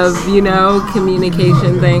kind of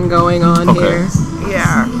communication thing going on here.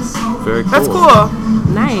 Yeah, very cool. That's cool.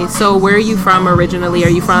 Nice. So where are you from originally? Are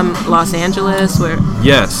you from Los Angeles? Where?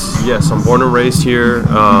 Yes, I'm born and raised here,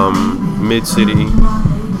 mid-city,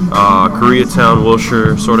 Koreatown,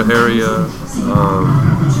 Wilshire sort of area.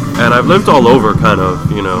 And I've lived all over, kind of,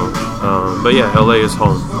 but yeah, LA is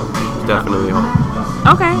home. It's definitely home.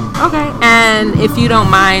 Okay. And if you don't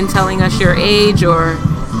mind telling us your age, or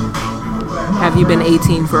have you been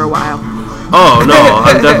 18 for a while? Oh, no,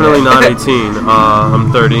 I'm definitely not 18.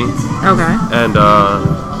 I'm 30. Okay. And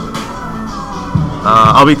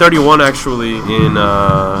I'll be 31 actually in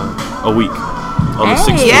a week. On the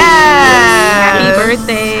 16th. Yes. Happy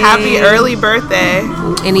birthday. Happy early birthday.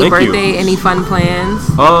 Any fun plans?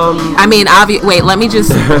 I mean, wait, let me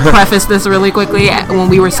just preface this really quickly. When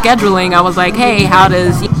we were scheduling, I was like, hey, how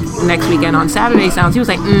does next weekend on Saturday sound? He was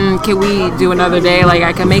like, can we do another day? Like,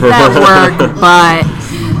 I can make that work, but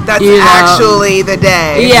that's actually the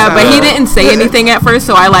day. Yeah, so. But he didn't say anything at first,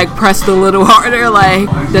 so I like pressed a little harder. Like,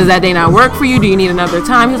 does that day not work for you? Do you need another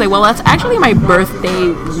time? He was like, well, that's actually my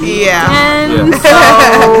birthday weekend. So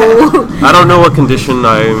I don't know what condition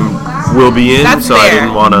I will be in, that's so fair. I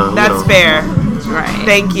didn't want to. That's fair. Right.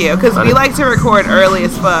 Thank you, because we like to record early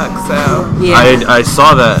as fuck. So yeah, I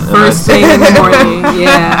saw that first thing in the morning.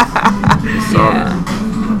 Yeah.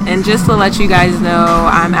 And just to let you guys know,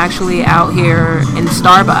 I'm actually out here in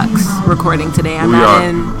Starbucks recording today.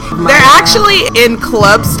 They're actually in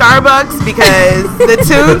Club Starbucks because the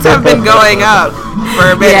tunes have been going up for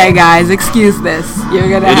a minute. Yeah, guys, excuse this. You're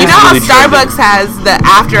gonna. You know how Starbucks has the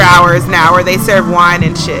after hours now where they serve wine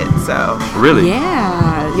and shit. So really,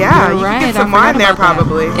 yeah, you right. can get some wine there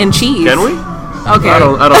probably, and cheese. Can we? Okay. I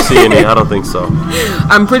don't see any. I don't think so.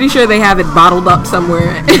 I'm pretty sure they have it bottled up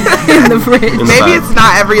somewhere in the fridge. Maybe it's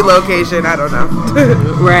not every location. I don't know.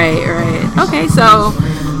 Right. Okay, so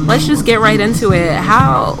let's just get right into it.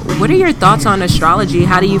 What are your thoughts on astrology?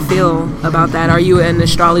 How do you feel about that? Are you an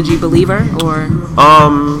astrology believer, or?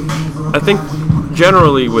 I think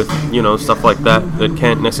generally with, stuff like that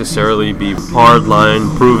can't necessarily be hard line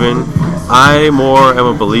proven. I more am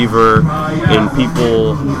a believer in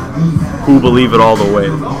people who believe it all the way.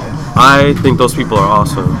 I think those people are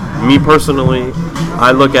awesome. Me personally,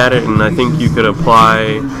 I look at it and I think you could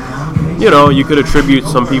apply, you could attribute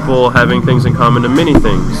some people having things in common to many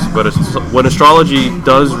things. But when astrology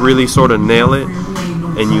does really sort of nail it,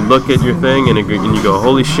 and you look at your thing and you go,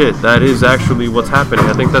 holy shit, that is actually what's happening.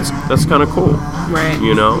 I think that's kind of cool, right?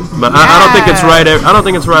 But I don't think it's right. I don't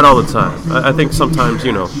think it's right all the time. I think sometimes,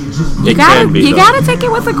 it can be. You gotta take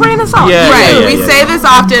it with a grain of salt. Yeah, right. We say this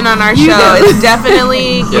often on our show. It's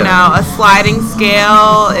definitely, a sliding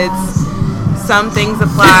scale. It's some things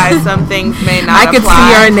apply, some things may not. I could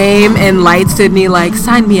see our name in Light Sydney, like,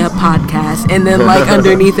 sign me up podcast, and then like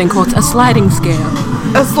underneath in quotes, a sliding scale.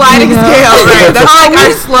 A sliding scale, right? That's like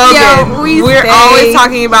our slogan. Yeah, we're always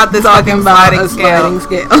talking about this fucking sliding scale.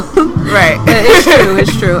 Right.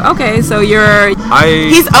 It's true. Okay, so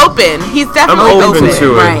he's open. He's definitely open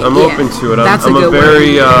to it. Right, I'm open to it. I'm a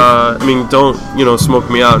very don't smoke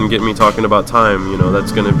me out and get me talking about time.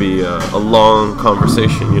 That's going to be a long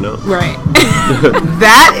conversation. Right.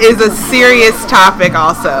 That is a serious topic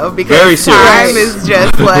also, because very serious. Time is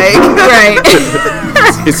just like right.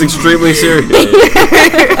 It's extremely serious.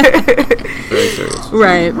 Very serious.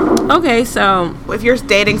 Right. Okay, so if you're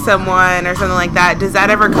dating someone or something like that, does that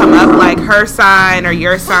ever come up, like her sign or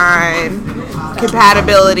your sign,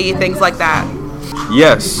 compatibility, things like that?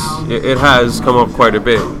 Yes, it has come up quite a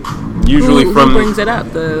bit. Usually who from brings it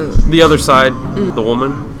up? The other side, the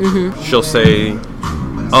woman. Mm-hmm. She'll say,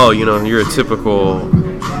 "Oh, you're a typical.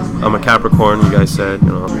 I'm a Capricorn." You guys said,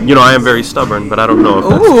 I am very stubborn, but I don't know if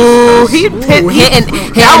that's hitting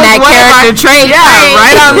that character trait. Yeah,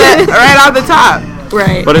 right on the top.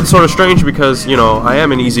 Right. But it's sort of strange because, I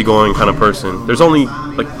am an easygoing kind of person. There's only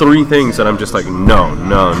like 3 things that I'm just like,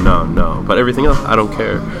 no. But everything else, I don't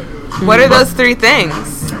care. What are those 3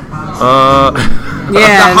 things? The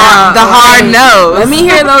hard nose. Let me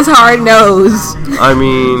hear those hard nose. I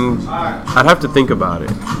mean, I'd have to think about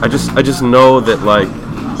it. I just know that, like,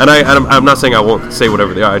 and I'm not saying I won't say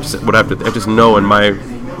whatever they are. I just would have to. I just know in my,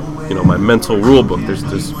 my mental rule book. There's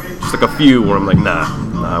just like a few where I'm like, nah,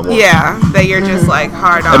 I won't. Yeah, that you're just like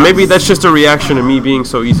hard on. And maybe that's just a reaction to me being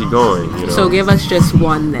so easygoing. So give us just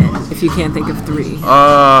one then, if you can't think of 3.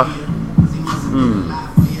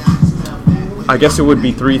 I guess it would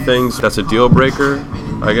be 3 things. That's a deal breaker,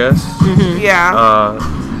 I guess. Mm-hmm. Yeah.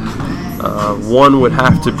 One would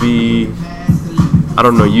have to be, I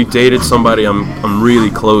don't know, you dated somebody I'm really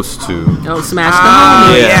close to. Oh, smash the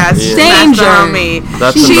homie. Yeah. Danger.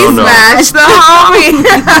 That's a no-no. Smashed the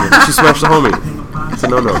homie. She smashed the homie. It's a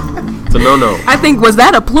no-no. It's a no-no. I think, was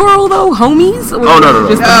that a plural though? Homies? Oh, no.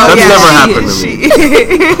 That's never happened to me.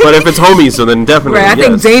 But if it's homies, so then definitely, right, I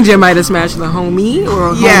think Danger might have smashed the homie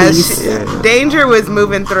or homies. Danger was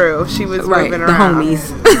moving through. She was moving around. The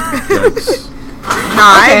homies. No,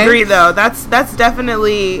 I agree though. That's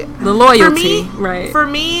definitely the loyalty. Right. For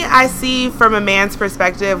me, I see from a man's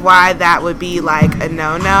perspective why that would be like a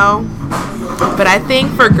no-no. But I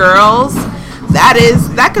think for girls,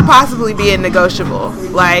 that could possibly be a negotiable.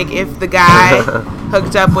 Like if the guy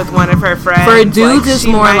hooked up with one of her friends. For dudes, it's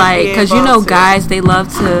more like, because guys, they love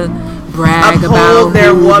to brag about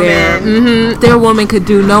their woman. Their woman could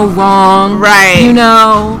do no wrong. Right.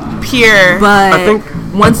 Pure. But I think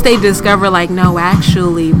once they discover, like, no,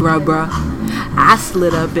 actually, bruh, I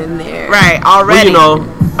slid up in there. Right, already. Well,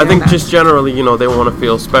 I think just generally, they want to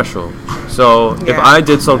feel special. So if I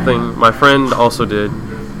did something, my friend also did.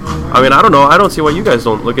 I mean, I don't know. I don't see why you guys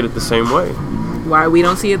don't look at it the same way. Why we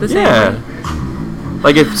don't see it the same way?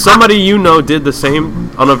 Like if somebody did the same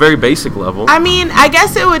on a very basic level. I mean, I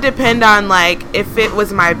guess it would depend on, like, if it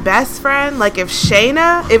was my best friend. Like if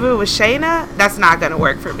it was Shayna, that's not going to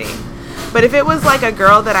work for me. But if it was like a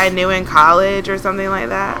girl that I knew in college or something like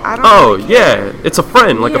that, I don't know. It's a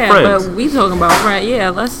friend, like a friend. Yeah, but we talking about friend.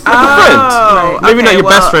 Yeah, let's. Like a friend. Right. Maybe not your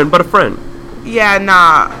best friend, but a friend. Yeah,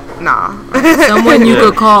 nah. Someone you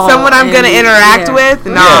could call. Someone I'm gonna interact with.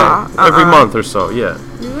 Nah. Yeah, every month or so. Yeah.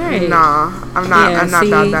 Right. Nah, I'm not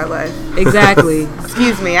about that life. Exactly.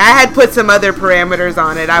 Excuse me, I had put some other parameters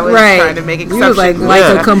on it. I was trying to make exceptions. You was like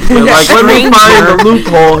a complete stranger. Let me find the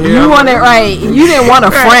loophole here. You wanted You didn't want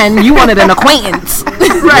a friend. You wanted an acquaintance.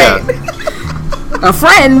 Right. A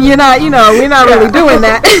friend. We're not really doing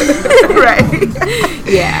that. Right.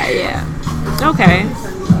 Yeah. Okay.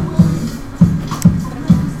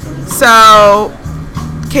 So,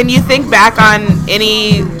 Can you think back on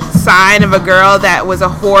any sign of a girl that was a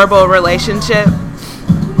horrible relationship?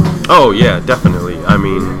 Oh yeah, definitely. I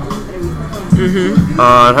mean,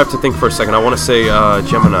 I'd have to think for a second. I want to say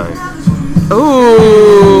Gemini.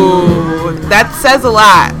 Ooh, that says a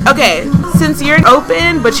lot. Okay, since you're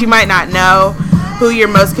open, but you might not know who you're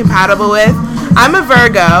most compatible with. I'm a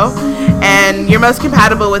Virgo, and you're most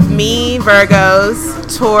compatible with me, Virgos,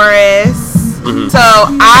 Taurus. So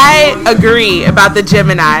I agree about the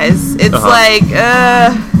Geminis. It's like,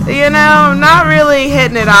 not really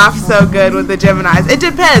hitting it off so good with the Geminis. It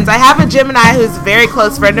depends. I have a Gemini who's a very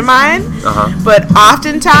close friend of mine, but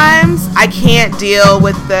oftentimes I can't deal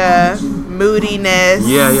with the moodiness.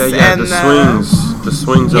 Yeah. And the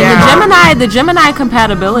swings. Yeah. The Gemini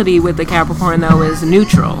compatibility with the Capricorn though is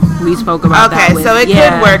neutral. We spoke about that. Okay, so it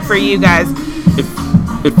could work for you guys.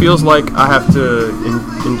 It feels like I have to,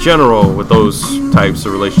 in general, with those types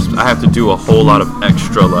of relationships, I have to do a whole lot of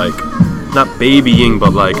extra, like, not babying,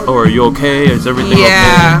 but like, oh, are you okay? Is everything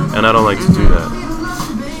okay? And I don't like to do that.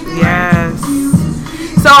 Yes.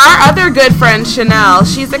 So our other good friend, Chanel,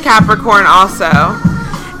 she's a Capricorn also.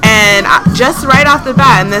 And just right off the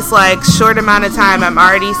bat, in this like short amount of time, I'm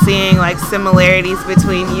already seeing like similarities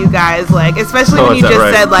between you guys. Like, especially when you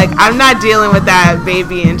just said like, I'm not dealing with that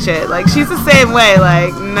baby and shit. Like, she's the same way.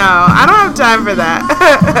 Like, no, I don't have time for that.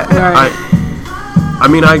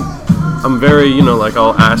 I'm very, like,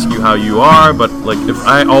 I'll ask you how you are, but like if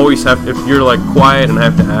you're like quiet and I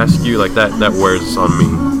have to ask you, like that wears on me.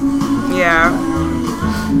 Yeah.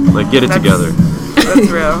 Like, get it together. That's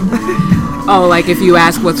real. Oh, like if you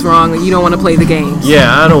ask what's wrong, you don't want to play the games.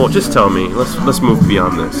 Yeah, I don't. Just tell me. Let's move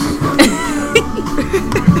beyond this.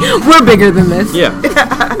 We're bigger than this. Yeah.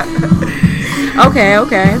 Okay.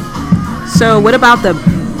 So, what about the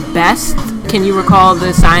best? Can you recall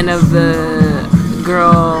the sign of the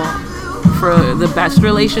girl for the best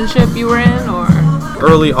relationship you were in, or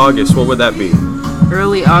early August? What would that be?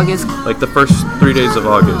 Early August, like the first 3 days of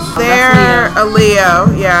August. They're a Leo,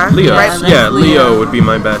 yeah. Leo, yeah, Leo would be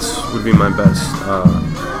my best.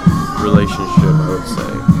 Relationship, I would say.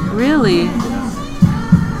 Really?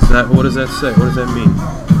 What does that say? What does that mean?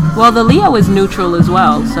 Well, the Leo is neutral as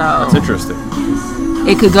well, so that's interesting.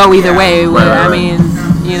 It could go either way. Right. I mean,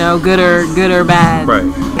 good or bad. Right.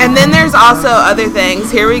 And then there's also other things.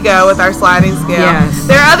 Here we go with our sliding scale. Yes.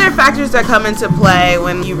 There are other factors that come into play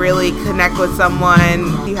when you really connect with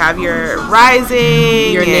someone. You have your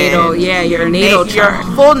rising, your natal chart.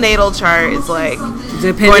 Your full natal chart is like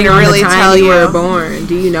depending going to on really the time tell you were born.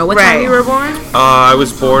 Do you know what time you were born? I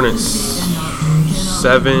was born at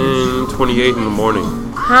 7:28 in the morning.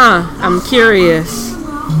 Huh? I'm curious.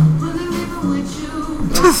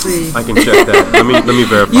 Let's see. I can check that. Let me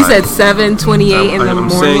verify. You said 7:28 in the morning. I'm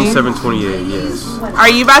saying 7:28. Yes. Are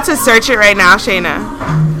you about to search it right now, Shayna?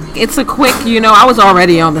 It's a quick. I was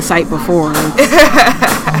already on the site before.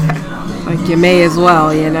 Like, you may as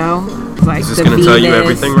well. Like, is this going to tell you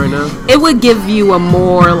everything right now? It would give you a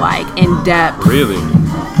more like in-depth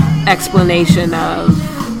explanation of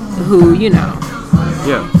who Yeah.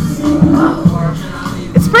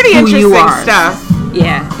 It's pretty interesting stuff.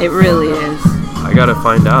 Yeah, it really is. I gotta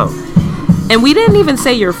find out. And we didn't even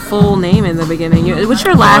say your full name in the beginning. What's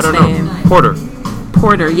your last name?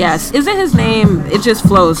 Porter, yes. Isn't his name? It just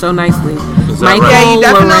flows so nicely. Michael Yeah, you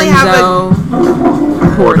definitely Lorenzo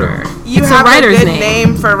Porter. You have a good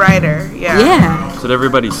name for writer. Yeah. That's what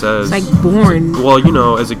everybody says. It's like born. Well,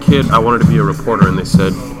 as a kid, I wanted to be a reporter, and they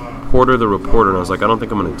said Porter the reporter, and I was like, I don't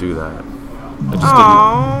think I'm gonna do that. I just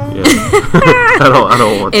didn't. Yeah. I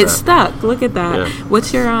don't want that. It stuck. Look at that. Yeah.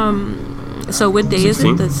 What's your So what day 16th? is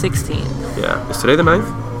it? The 16th. Yeah. Is today the 9th?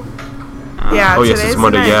 Yeah. Oh yes, it's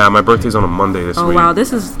Monday. Yeah, my birthday's on a Monday this week. Oh wow,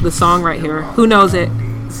 this is the song right here. Who knows it?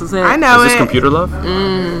 This is it. I know it. Is this Computer Love?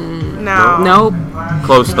 No. Nope.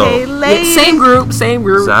 Close though. Hey, Same group.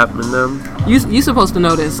 Zap and them. You supposed to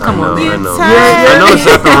know this. Come on, man. I know. I know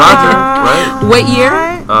Zap and Roger, right? What year?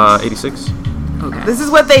 86. Okay. This is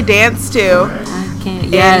what they dance to.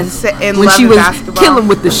 Yes. In when Love she and was Basketball. killing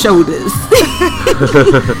with the shoulders.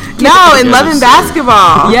 No, in Love and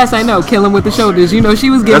Basketball. Yes, I know. Killing with the shoulders. She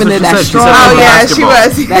was giving it that strong. Oh yeah, she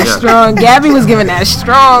was. That strong. Gabby was giving that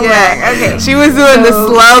strong. Yeah. Okay. She was doing the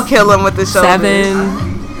slow killing with the shoulders.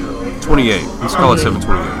 7:28. Let's call it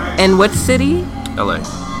 7:28. And what city? LA.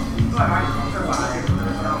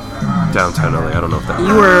 Downtown LA. I don't know if that.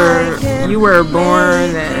 You were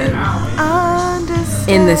born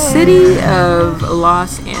in the city of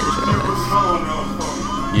Los Angeles.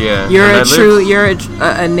 Yeah. You're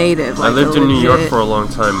a native. I lived in New York for a long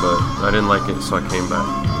time, but I didn't like it, so I came back.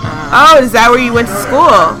 Oh, is that where you went to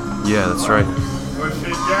school? Yeah, that's right.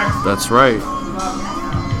 That's right.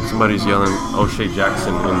 Somebody's yelling O'Shea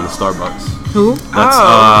Jackson in the Starbucks. Who?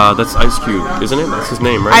 That's Ice Cube, isn't it? That's his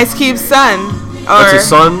name, right? Ice Cube's son. That's his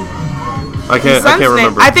son. I can't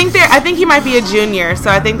remember. I think he might be a junior, so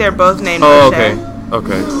I think they're both named. Oh, O'Shea.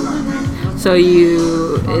 okay. So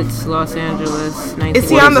it's Los Angeles. 19. Is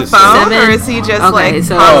he on the phone, or is he just causing a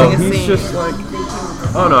scene? He's just like.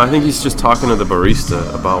 Oh no, I think he's just talking to the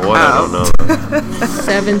barista about what I don't know.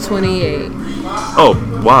 7:28. Oh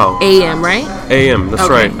wow. A.M. right? A.M. That's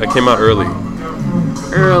Okay. right. I came out early.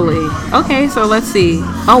 Early. Okay, so let's see.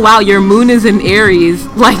 Oh wow, your moon is in Aries,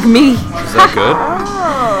 like me. Is that good?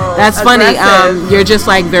 That's funny. Aggressive. You're just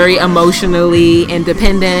like very emotionally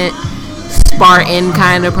independent, Spartan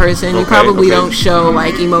kind of person. You probably don't show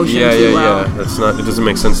like emotion too well. Yeah. That's not. It doesn't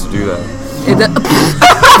make sense to do that.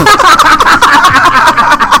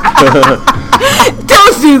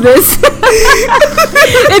 Don't do this.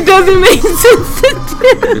 It doesn't make sense to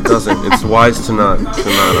do. It doesn't. It's wise to not.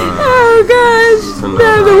 Oh gosh. To not,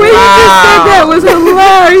 No, the way you just said that was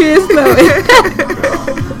hilarious though.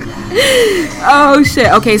 Oh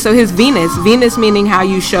shit. Okay, so his Venus meaning how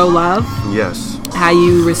you show love, Yes. how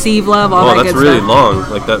you receive love, all that that's good really stuff. long.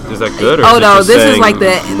 Like that. Is that good? Or Oh is it no, just this is saying like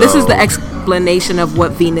this is the no? explanation of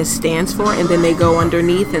what Venus stands for, and then they go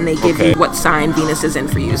underneath and they give you what sign Venus is in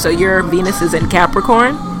for you. So your Venus is in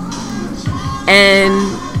Capricorn, and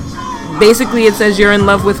basically it says you're in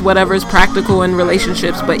love with whatever's practical in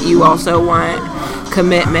relationships, but you also want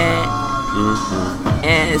commitment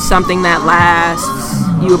and something that lasts.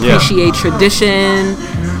 You appreciate tradition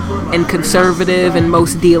and conservative in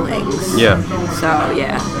most dealings. Yeah. So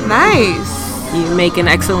yeah, Nice. you make an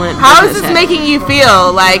excellent. How is business this head. making you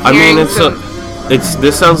feel? Like I mean, hearing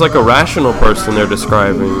this sounds like a rational person they're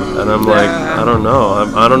describing, and I'm like, I don't know.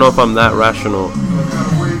 I don't know if I'm that rational.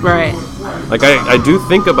 Right. Like I do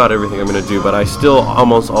think about everything I'm gonna do, but I still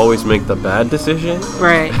almost always make the bad decision.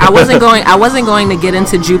 Right. I wasn't going to get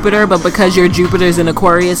into Jupiter, but because your Jupiter's in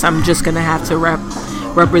Aquarius, I'm just gonna have to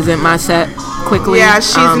represent my set quickly. Yeah,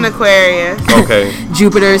 she's an Aquarius. Okay.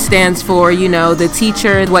 Jupiter stands for, the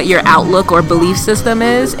teacher, what your outlook or belief system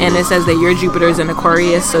is, and it says that your Jupiter's in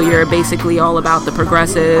Aquarius, so you're basically all about the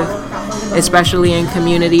progressive, especially in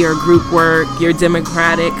community or group work. You're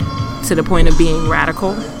democratic to the point of being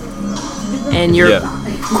radical. And you're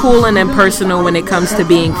cool and impersonal when it comes to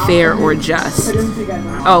being fair or just.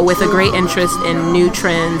 Oh, with a great interest in new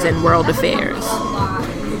trends and world affairs.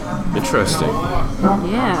 Interesting.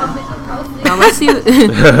 Yeah. Now let's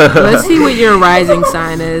see what your rising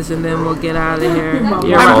sign is, and then we'll get out of here.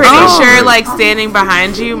 I'm pretty sure, like, standing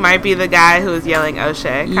behind you might be the guy who was yelling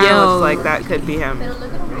O'Shea. Kind of looks like that could be him.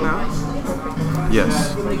 No?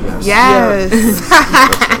 Yes. Yes.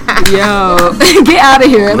 Yo, get out of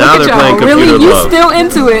here. Now Look they're at playing y'all. Really, Computer you Love. still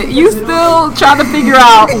into it. You still trying to figure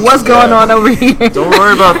out what's going on over here. Don't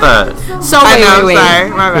worry about that. So I know, wait. sorry.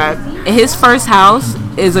 My bad. His first house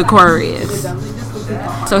is Aquarius.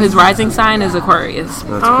 So his rising sign is Aquarius.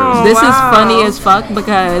 That's crazy. This is funny as fuck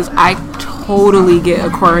because I totally get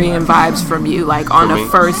Aquarian vibes from you, like on From a me?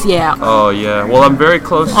 first, Oh yeah. Well, I'm very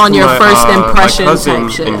close On to your my, first impression my cousin,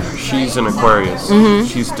 type shit. and she's an Aquarius.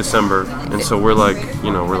 She's December, and so we're like,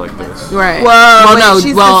 we're like this. right. Whoa, wait,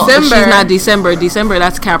 she's December. She's not December. December,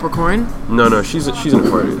 that's Capricorn. No, she's an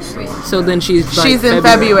Aquarius. So then she's like She's in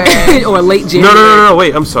February. or late January. No.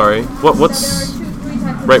 Wait, I'm sorry. What's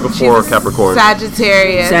right before Capricorn?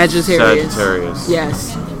 Sagittarius. Sagittarius.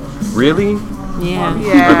 Yes. Really? Yeah.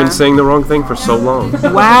 Yeah. I've been saying the wrong thing for so long.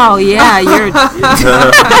 Wow. Yeah. You're.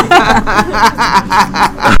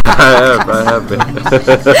 I have been.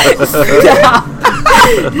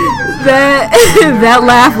 That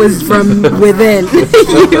laugh was from within.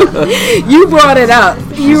 you brought it up.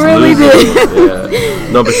 You really did.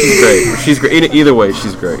 Yeah. No, but she's great. She's great. Either way,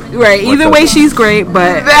 she's great. Right. Either way, she's great.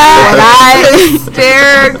 But That's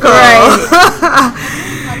hysterical.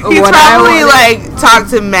 He's probably like talked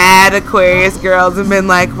to mad Aquarius girls and been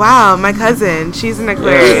like, "Wow, my cousin, she's an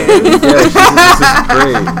Aquarius." This is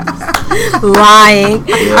great. lying.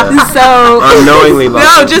 Yeah. So Unknowingly lying.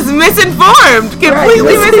 No, just misinformed.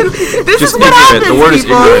 Completely misinformed. This Just is what ignorant. happens, The word is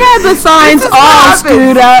people. ignorant. we had the signs This is what all happens.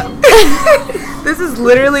 screwed up. This is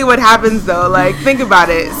literally what happens, though. Like, think about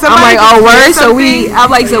it. I'm Somebody like, oh, can say word. So something,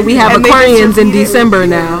 we have and they just Aquarians in repeat it. December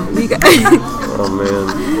now. We got, Oh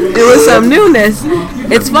man. it was some newness.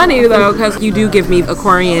 It's funny though, because you do give me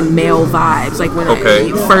Aquarian male vibes. Like when Okay.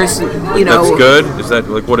 I first, That's good. Is that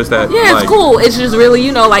like what is that? Yeah, like? it's cool. It's just really,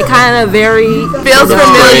 like kind of very Feels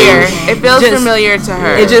familiar. It feels Just- familiar to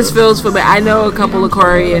her. It just feels familiar. I know a couple of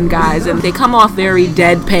Korean guys, and they come off very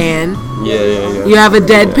deadpan. Yeah. You have a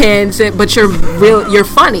deadpan, but you're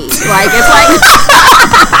funny. Like it's like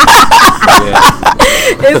Yeah.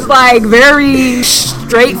 It's like very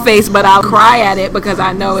straight face, but I'll cry at it because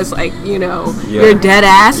I know it's like, you know, you're dead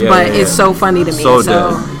ass, but it's so funny to me. So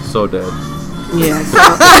dead. So dead. Yeah.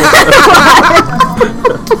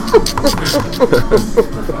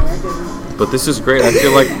 But this is great. I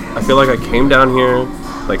feel like I came down here,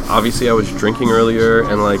 like obviously I was drinking earlier,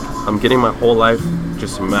 and like I'm getting my whole life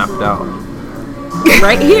just mapped out.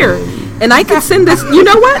 Right here. And I can send this, you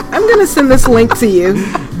know what? I'm going to send this link to you.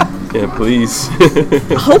 Yeah, please.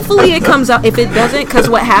 Hopefully it comes out. If it doesn't, because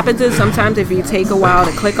what happens is sometimes if you take a while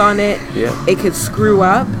to click on it, it could screw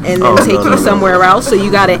up and then take you somewhere else. So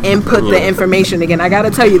you got to input the information again. I got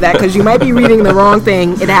to tell you that because you might be reading the wrong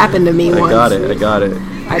thing. It happened to me once. I got it.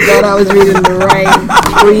 I thought I was reading the right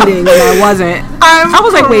reading, and I wasn't. I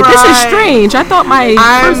was like, wait, this is strange. I thought my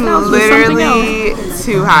first house was something else.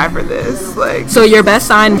 Too high for this. Like, so your best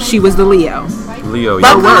sign, she was the Leo. Leo,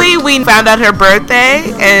 yeah. Luckily, we found out her birthday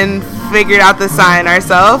and figured out the sign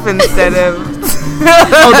ourselves instead of.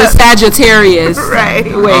 Oh, the Sagittarius. Right.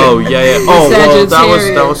 Wait. Oh yeah. Oh well,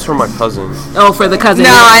 that was for my cousin. Oh, for the cousin.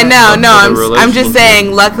 No, I know. No, I'm just relationship.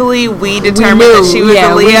 saying. Luckily, we determined that she was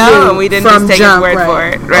a Leo, and we didn't just take his word for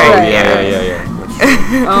it. Right. Oh yeah.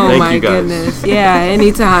 Oh Thank my you guys. goodness. Yeah.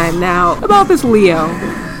 Anytime. Now about this Leo.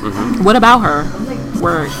 What about her?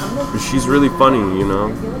 Word. She's really funny, you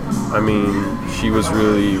know. I mean, she was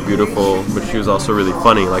really beautiful, but she was also really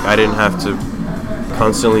funny. Like I didn't have to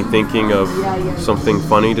constantly thinking of something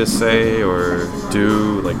funny to say or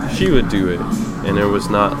do. Like she would do it, and there was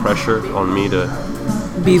not pressure on me to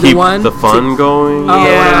Be keep the one. the fun going. Oh, You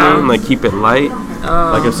know what I wow. mean? Like keep it light.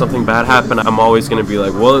 Like if something bad happened, I'm always gonna be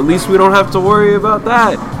like, well, at least we don't have to worry about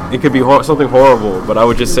that. It could be something horrible, but I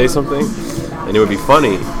would just say something, and it would be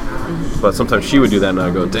funny. But sometimes she would do that, and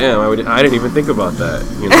I'd go, damn, I didn't even think about that.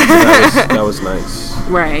 You know, so that was nice.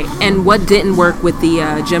 Right. And what didn't work with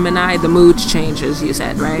the Gemini? The mood changes, you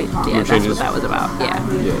said, right? Yeah, that's changes. what that was about. Yeah.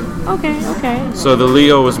 Yeah. Okay. So the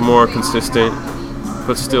Leo was more consistent,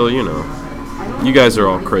 but still, you know, you guys are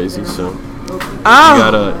all crazy, so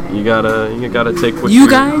you gotta take what You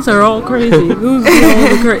guys are all crazy. Who's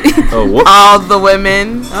all the crazy? Oh, whoops. All the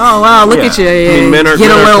women. Oh, wow, look Yeah. at you. I mean, men are- Get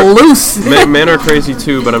men a are little cra- loose. Men are crazy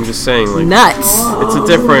too, but I'm just saying, like, Nuts. it's a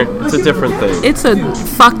different thing. It's a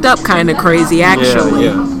fucked up kind of crazy, actually.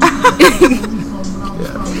 Yeah.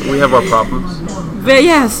 We have our problems. But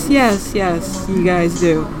yes, you guys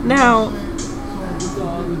do. Now,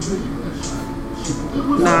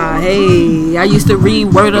 hey, I used to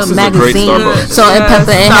read Word This Up is a great magazine. Starbucks. Salt and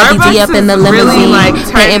pepper and Heavy D Starbucks up in the is really, limousine, like,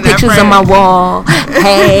 painting turning pictures on my wall.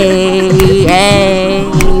 Hey,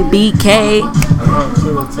 BK.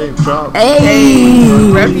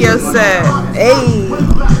 Hey, Rep your set. hey.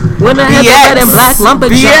 When I had the BX. red and black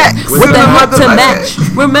lumberjack BX. with the hat to Motherfucker. match.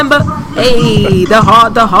 Remember? Hey, the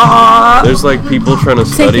heart. There's like people trying to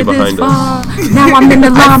Take study it this behind us. far. Now I'm in the I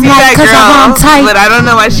see limelight that because I'm girl, tight. but I don't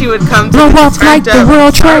know why she would come to Blow up turned like the up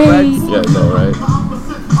World Starbucks. Trade. Yeah, I know, right?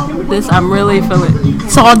 This I'm really feeling.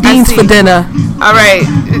 Sardines I see. for dinner. All right,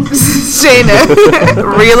 Shayna,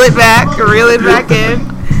 reel it back in.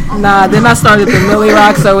 Nah, then I started the Millie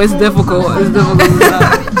Rock, so it's difficult.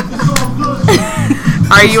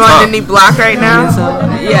 Are you on any block right now?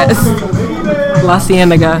 Yes. La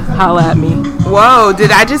Cienega, holla at me. Whoa,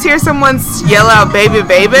 did I just hear someone yell out "baby,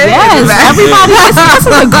 baby"? Yes, everybody. This is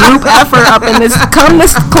a group effort up in this. Come to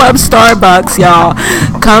Club Starbucks, y'all.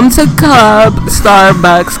 Come to Club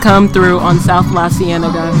Starbucks. Come through on South La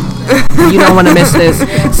Cienega. You don't want to miss this.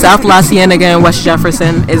 South La Cienega and West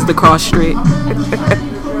Jefferson is the cross street.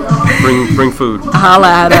 Bring food.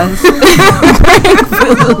 Holla at us.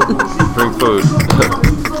 Bring food.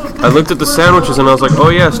 I looked at the sandwiches and I was like, oh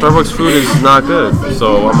yeah, Starbucks food is not good,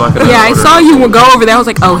 so I'm not gonna. Yeah, I order saw it. you go over there. I was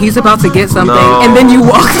like, oh, he's about to get something, No. and then you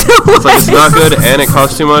walked away. It's like it's not good and it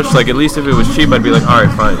costs too much. Like at least if it was cheap, I'd be like, all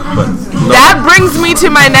right, fine. But no. That brings me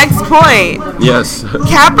to my next point. Yes.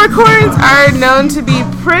 Capricorns are known to be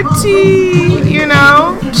pretty,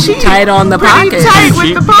 cheap. Tight on the Pretty pocket. tight with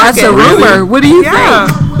Cheap? the pocket. That's a Really? rumor. What do you Yeah.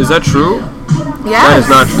 think? Is that true? Yes. That is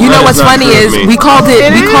not true. You know That what's is not funny true of is me. we called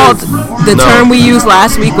the No. term we used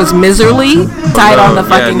last week was miserly, tight on the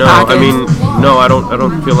fucking pocket. I mean, no, I don't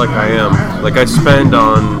feel like I am. Like I spend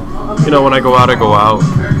on, when I go out, I go out.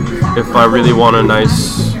 If I really want a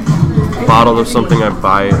nice bottle of something, I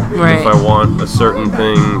buy it. Right. If I want a certain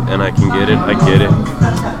thing and I can get it, I get it.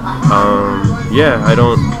 I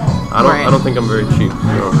don't think I'm very cheap.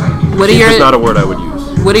 What are Cheap your is not a word I would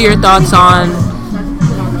use. What are your thoughts on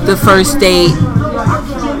the first date?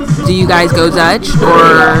 Do you guys go Dutch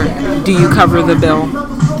or do you cover the bill?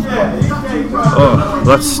 Oh,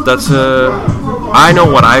 that's I know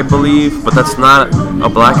what I believe, but that's not a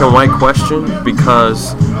black and white question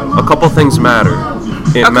because a couple things matter.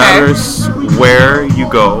 It matters where you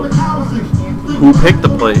go, who picked the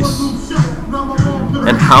place,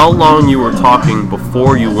 and how long you were talking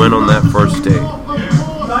before you went on that first date.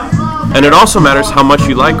 And it also matters how much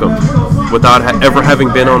you like them without ever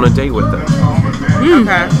having been on a date with them.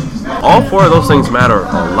 Okay. All four of those things matter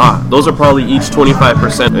a lot. Those are probably each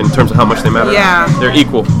 25% in terms of how much they matter. Yeah. They're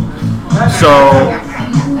equal. So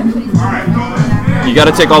you got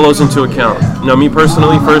to take all those into account. Me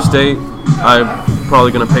personally, first date, I'm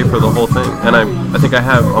probably going to pay for the whole thing. And I think I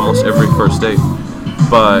have almost every first date.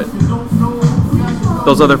 But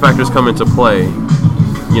those other factors come into play,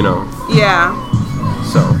 Yeah.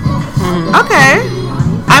 So. Okay.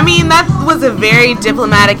 I mean, that was a very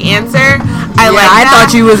diplomatic answer. I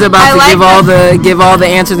thought you was about to give all the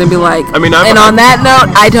answers and be like, I mean, and on that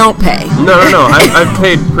note, I don't pay. No. I've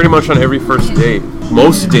paid pretty much on every first date.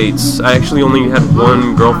 Most dates, I actually only had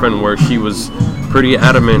one girlfriend where she was pretty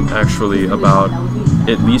adamant, actually, about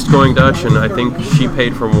at least going Dutch, and I think she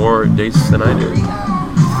paid for more dates than I did.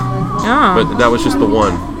 Oh. But that was just the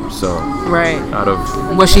one, so. Right. Out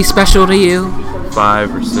of. Was she special to you?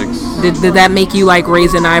 5 or 6. Did that make you like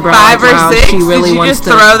raise an eyebrow? 5 or 6? She really did you wants just to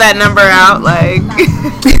throw that number out like?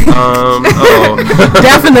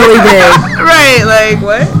 Definitely did. Right, like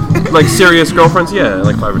what? Like serious girlfriends, yeah,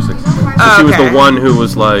 like 5 or 6. Oh, she was the one who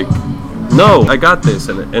was like, "No, I got this,"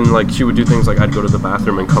 and like she would do things like I'd go to the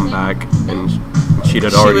bathroom and come back, and she'd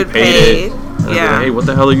already paid it. And I'd be like, hey, what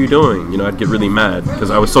the hell are you doing? I'd get really mad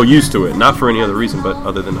because I was so used to it, not for any other reason, but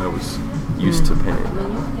other than I was used to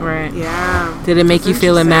paying. Right. Yeah. Did it make you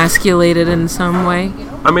feel emasculated in some way?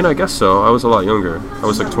 I mean, I guess so. I was a lot younger. I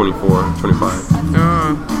was like 24, 25.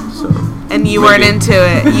 So. And you weren't into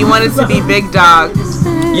it. You wanted to be big dog.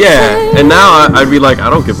 Yeah. And now I'd be like, I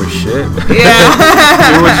don't give a shit. Yeah.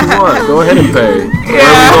 Do what you want. Go ahead and pay. Where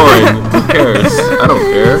are we going? Who cares? I don't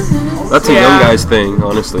care. That's a young guy's thing,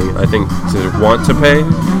 honestly. I think to want to pay.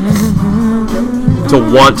 To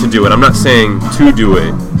want to do it. I'm not saying to do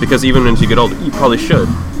it. Because even as you get older, you probably should.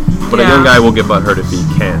 But a young guy will get butthurt if he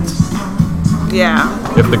can't. Yeah.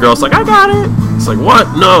 If the girl's like, I got it. It's like,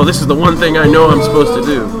 what? No, this is the one thing I know I'm supposed to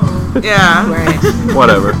do. Yeah. Right.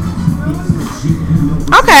 Whatever.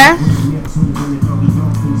 Okay.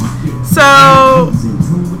 So,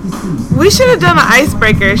 we should have done an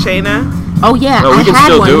icebreaker, Shayna. Oh yeah, we can had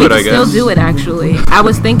still one. do We it, can I still guess. do it actually. I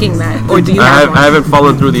was thinking that. Or do you have one? I haven't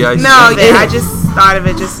fallen through the ice No, yet. yeah, I just thought of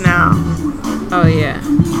it just now. Oh yeah.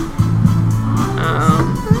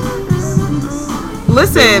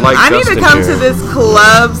 Listen, Like I need to Justin come here. to this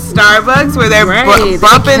club Starbucks where they're Right, they're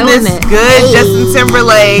bumping this killing it. good Hey. Justin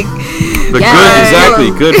Timberlake. The Yeah. good,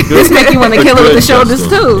 exactly. Good. This make you want to kill it with the good shoulders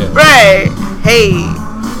Justin, too. yeah. Right.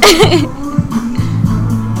 Hey.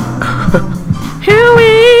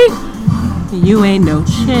 Huey, you ain't no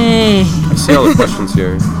change. I see all the questions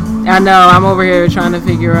here. I know. I'm over here trying to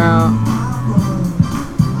figure out.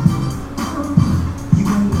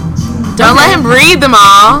 Don't let him read them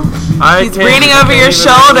all. He's can't- reading I over can't your even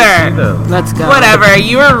shoulder. see them. Let's go. Whatever.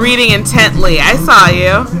 You were reading intently. I saw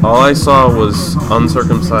you. All I saw was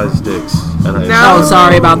uncircumcised dicks. And I No. Oh,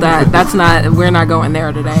 sorry about that. That's not. We're not going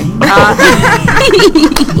there today.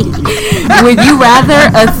 Would you rather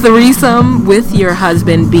a threesome with your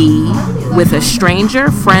husband be with a stranger,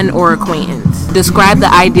 friend, or acquaintance? Describe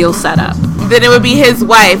the ideal setup. Then it would be his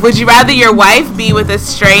wife. Would you rather your wife be with a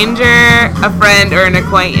stranger, a friend, or an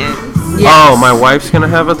acquaintance? Yes. Oh, my wife's gonna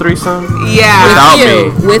have a threesome? Yeah. Without you,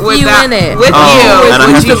 me. with you Without- in it. With Oh, you. and I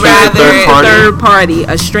Would have you to choose a rather third party? Third party,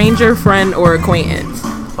 a stranger, friend, or acquaintance.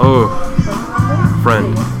 Oh,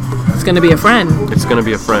 friend. It's gonna be a friend. It's gonna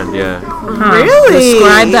be a friend, yeah. Really?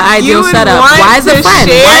 Describe the ideal you would setup. Want Why is to a friend?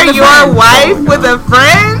 share Why the your friend? wife with a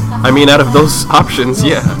friend? I mean, out of those options,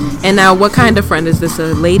 yeah. And now, what kind of friend is this?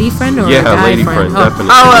 A lady friend or a Yeah, guy lady friend, Huh.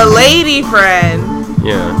 definitely. Oh, a lady friend.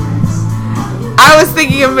 Yeah. I was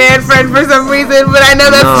thinking a man friend for some reason, but I know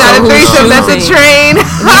that's No. not So a who's threesome. That's a choosing? train.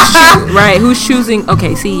 Right? Who's choosing?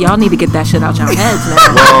 Okay, see, y'all need to get that shit out y'all heads now.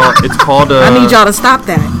 Well, it's called I need y'all to stop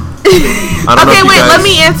that. I don't know Okay, if you wait.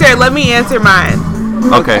 guys- Let me answer mine.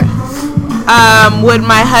 Okay. Would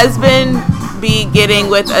my husband be getting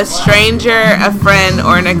with a stranger, a friend,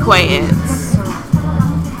 or an acquaintance?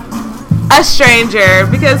 A stranger,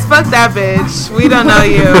 because fuck that bitch. We don't know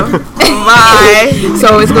you. Bye.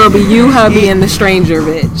 So it's gonna be you, hubby, and the stranger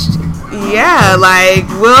bitch. Yeah, like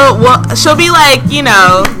she'll be like,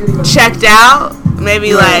 checked out.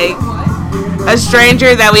 Maybe like a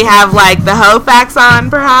stranger that we have like the hoe facts on,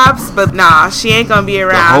 perhaps. But nah, she ain't gonna be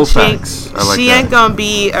around. hoe She ain't, facts. I like she that. ain't gonna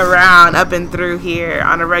be around up and through here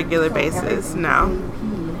on a regular basis. No.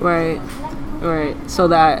 Right. So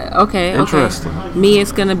that okay. Interesting. Me,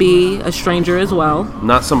 it's gonna be a stranger as well.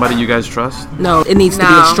 Not somebody you guys trust. No, it needs to be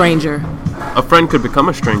a No. stranger. A friend could become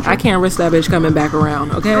a stranger. I can't risk that bitch coming back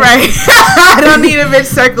around. Okay. Right. I don't need a bitch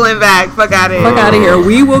circling back. Fuck out of here. Fuck out of here.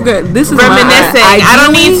 We will go. This is Reminiscing. My, I don't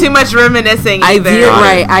ideally- need too much reminiscing either.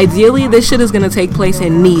 Right. Ideally, this shit is gonna take place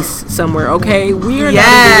in Nice somewhere. Okay. We are Yes.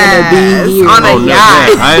 not even gonna be here. On a Oh, no, yacht.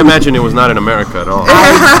 yeah, I imagine it was not in America at all.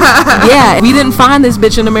 Yeah, we didn't find this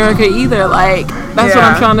bitch in America either. Like, that's what Yeah.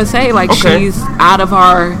 I'm trying to say. Like, Okay. she's out of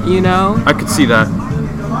our, I could see that.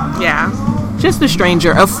 Yeah. just a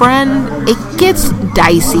stranger. A friend, it gets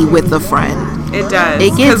dicey with a friend. It does.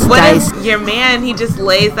 It gets 'Cause what dicey. if your man, he just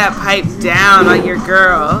lays that pipe down on your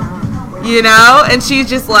girl, you know? And she's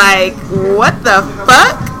just like, what the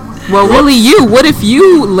fuck? Well, really, what if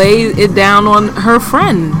you lay it down on her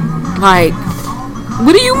friend? Like,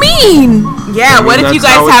 what do you mean? Yeah, mean, what if you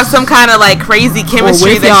that's how guys have it's- some kind of like crazy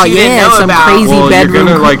chemistry with that y'all, you didn't yeah, know some about? crazy- Well, you're bedroom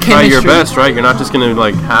gonna like try your chemistry. best, right? You're not just gonna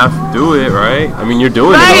like half do it, right? I mean, you're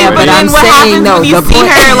doing Right, it Yeah, but but already. I'm then what saying, happens no, when you the see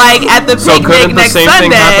point- her like at the So picnic couldn't the next same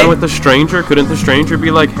thing happen Sunday? with the stranger? Couldn't the stranger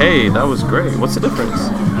be like, "Hey, that was great. What's the difference?"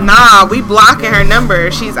 Nah, we blocking her number.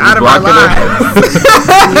 She's out of our Blocking her? lives.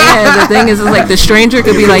 Yeah, the thing is like the stranger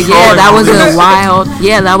could be like, yeah, that was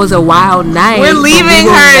a wild night. We're but we leaving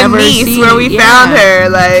will her in never Nice see- where we yeah. found her.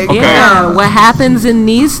 Like, Okay. Yeah, what happens in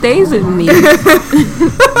Nice stays in Nice.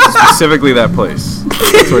 Specifically that place.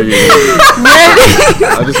 That's where you.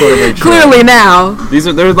 I just want to make sure. Clearly now, There's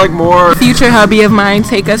like more. future hubby of mine,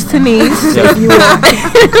 take us to Nice. Yeah. If you will.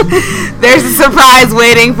 there's a surprise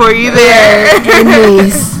waiting for you there. In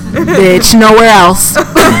Nice, bitch, nowhere else.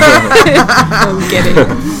 I'm kidding.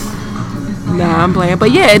 Nah, I'm playing.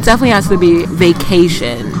 But yeah, it definitely has to be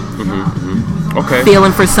vacation. Okay.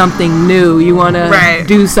 Feeling for something new. You want Right. to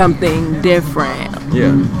do something different.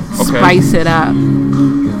 Yeah. Okay. Spice it up. I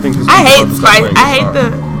hate spice. I hate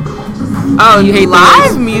the. Oh, You hate the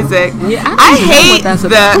live music? music. Yeah, I don't know what hate that's the.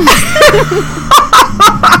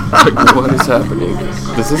 Like, what is happening?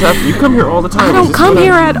 Does this happen? You come here all the time. I Is don't this come what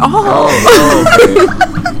here I- at all. Oh, okay.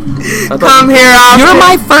 I thought- Come here often.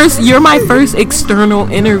 You're my first external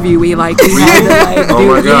interviewee. Like we had to like do. Oh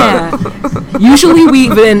my God. Yeah. Usually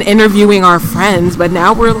we've been interviewing our friends, but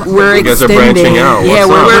now we're You guys are extending. branching out. Yeah, What's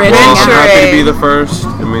we're up? branching Well, I'm out. happy to be the first.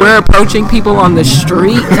 I mean, We're approaching people on the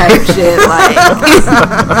street type shit. Like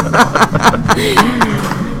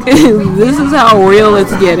this is how real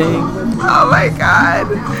it's getting. Oh my god.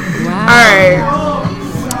 Wow. All right.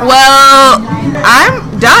 Well,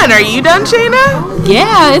 I'm done. Are you done, Shayna?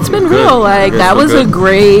 Yeah, it's been real. Like Yes, that we're was a good.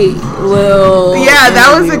 great little. Yeah, that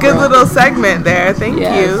was a interview, good bro. little segment there. Thank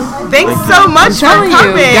Yes. you. Thanks so much for Telling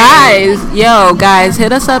coming. you, guys,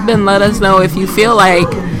 hit us up and let us know if you feel like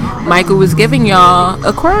Michael was giving y'all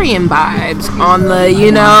aquarium vibes on the,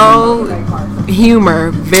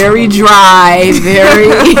 humor, very dry, very,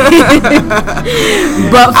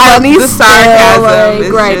 but funny. The sarcasm still, is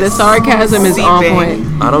right? The just sarcasm is on seeping. point.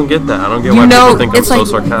 I don't get that. I don't get You why know, people think I'm it's so like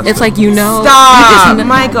sarcastic. it's like you just Stop, kn-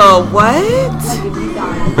 Michael. What?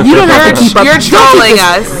 You don't have to keep up. You're don't keep trolling this-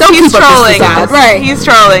 us. Don't He's keep up this trolling facade, us. right? He's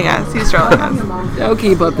trolling us. He's trolling us. Don't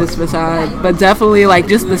keep up this facade, but definitely like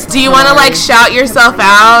just the. Do you want to like shout yourself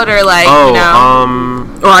out or like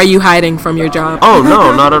or are you hiding from your job? Oh,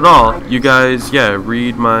 no, not at all. You guys,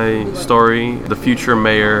 read my story. The future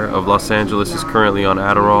mayor of Los Angeles is currently on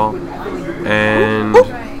Adderall. And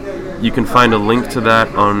you can find a link to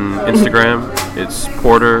that on Instagram. It's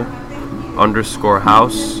Porter_House,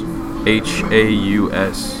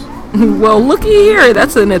 HAUS. Well, looky here.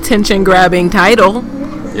 That's an attention-grabbing title.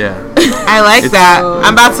 Yeah. I like It's- that.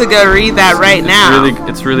 I'm about to go read that right now.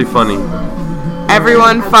 It's really funny.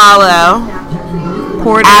 Everyone follow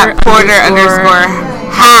Porter at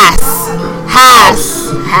Porter_Haas.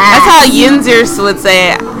 That's how Yinzers would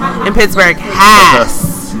say it in Pittsburgh.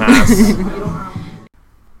 Haas.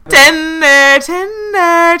 Tender,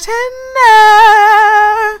 tender,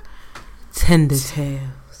 tender. Tender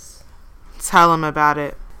tales. Tell them about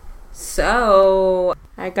it. So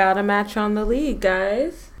I got a match on the league,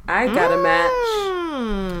 guys. I got a match.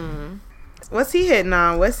 What's he hitting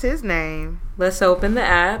on? What's his name? Let's open the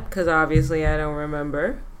app because obviously I don't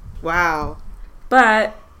remember. Wow.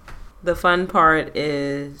 But the fun part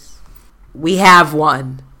is we have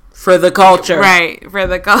one for the culture. Right, for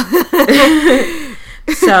the call.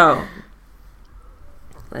 So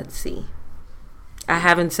let's see. I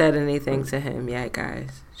haven't said anything to him yet,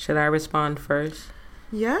 guys. Should I respond first?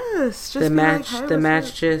 Yes. Just The be match. like, hey, the what's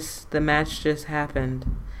match just happened. up?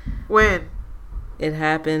 When? It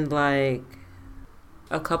happened like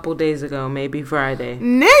a couple days ago, maybe Friday.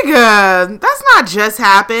 Nigga, that's not just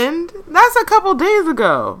happened. That's a couple days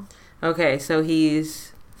ago. Okay, so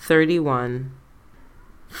he's 31,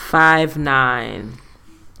 5'9".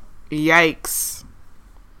 Yikes.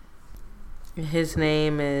 His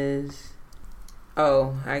name is...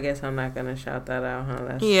 Oh, I guess I'm not gonna shout that out, huh?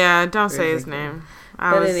 That's Yeah, don't say his ridiculous.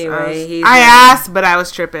 name. I asked, but I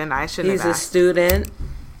was tripping. I shouldn't He's have a asked. student,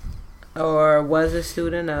 or was a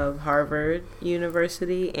student of Harvard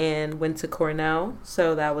University, and went to Cornell.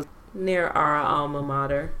 So that was near our alma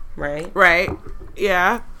mater, right? Right.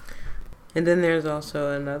 Yeah. And then there's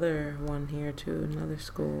also another one here too, another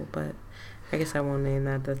school, but I guess I won't name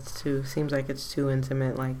that. That's too, seems like it's too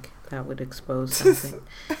intimate, like that would expose something.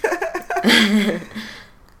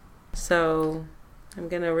 So I'm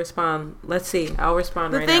gonna respond. Let's see. I'll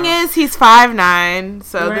respond right now. The thing is, he's 5'9",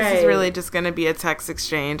 so this is Right. really just going to be a text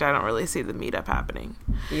exchange. I don't really see the meetup happening.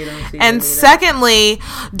 You don't see And the meetup? secondly,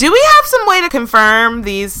 do we have some way to confirm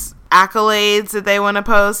these accolades that they want to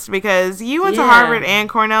post? Because you went to Yeah. Harvard and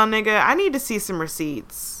Cornell, nigga. I need to see some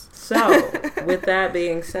receipts. So, with that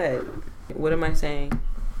being said, what am I saying?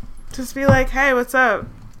 Just be like, hey, what's up?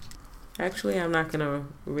 Actually, I'm not gonna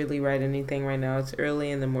really write anything right now. It's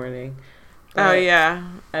early in the morning. Oh, But yeah.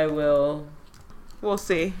 I will. We'll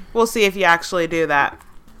see. We'll see if you actually do that.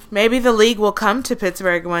 Maybe the league will come to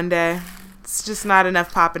Pittsburgh one day. It's just not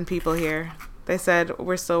enough popping people here. They said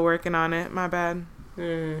we're still working on it. My bad.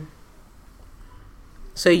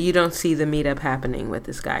 So you don't see the meetup happening with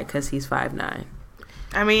this guy because he's 5'9".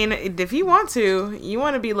 I mean, if you want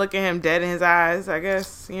to be looking him dead in his eyes, I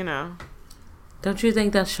guess, you know. Don't you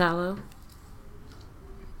think that's shallow?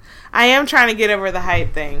 I am trying to get over the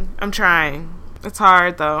hype thing. I'm trying. It's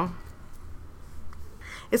hard, though.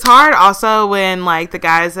 It's hard also when, like, the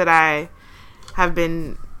guys that I have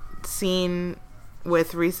been seen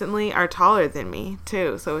with recently are taller than me,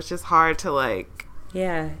 too. So it's just hard to, like...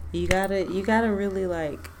 Yeah, you gotta really,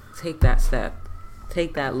 like, take that step.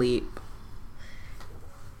 Take that leap.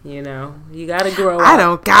 You know? You gotta grow up. I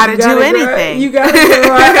don't gotta do anything. You gotta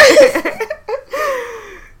grow up.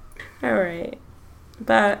 All right.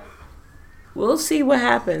 But we'll see what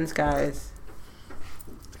happens, guys.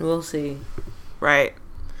 We'll see. Right.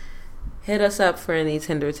 Hit us up for any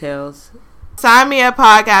Tinder tales. Sign me up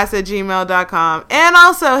podcast at gmail.com. And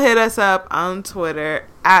also hit us up on Twitter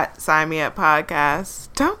at Sign Me Up Podcast.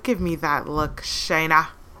 Don't give me that look, Shayna.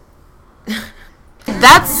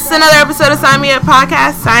 That's another episode of Sign Me Up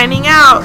Podcast. Signing out.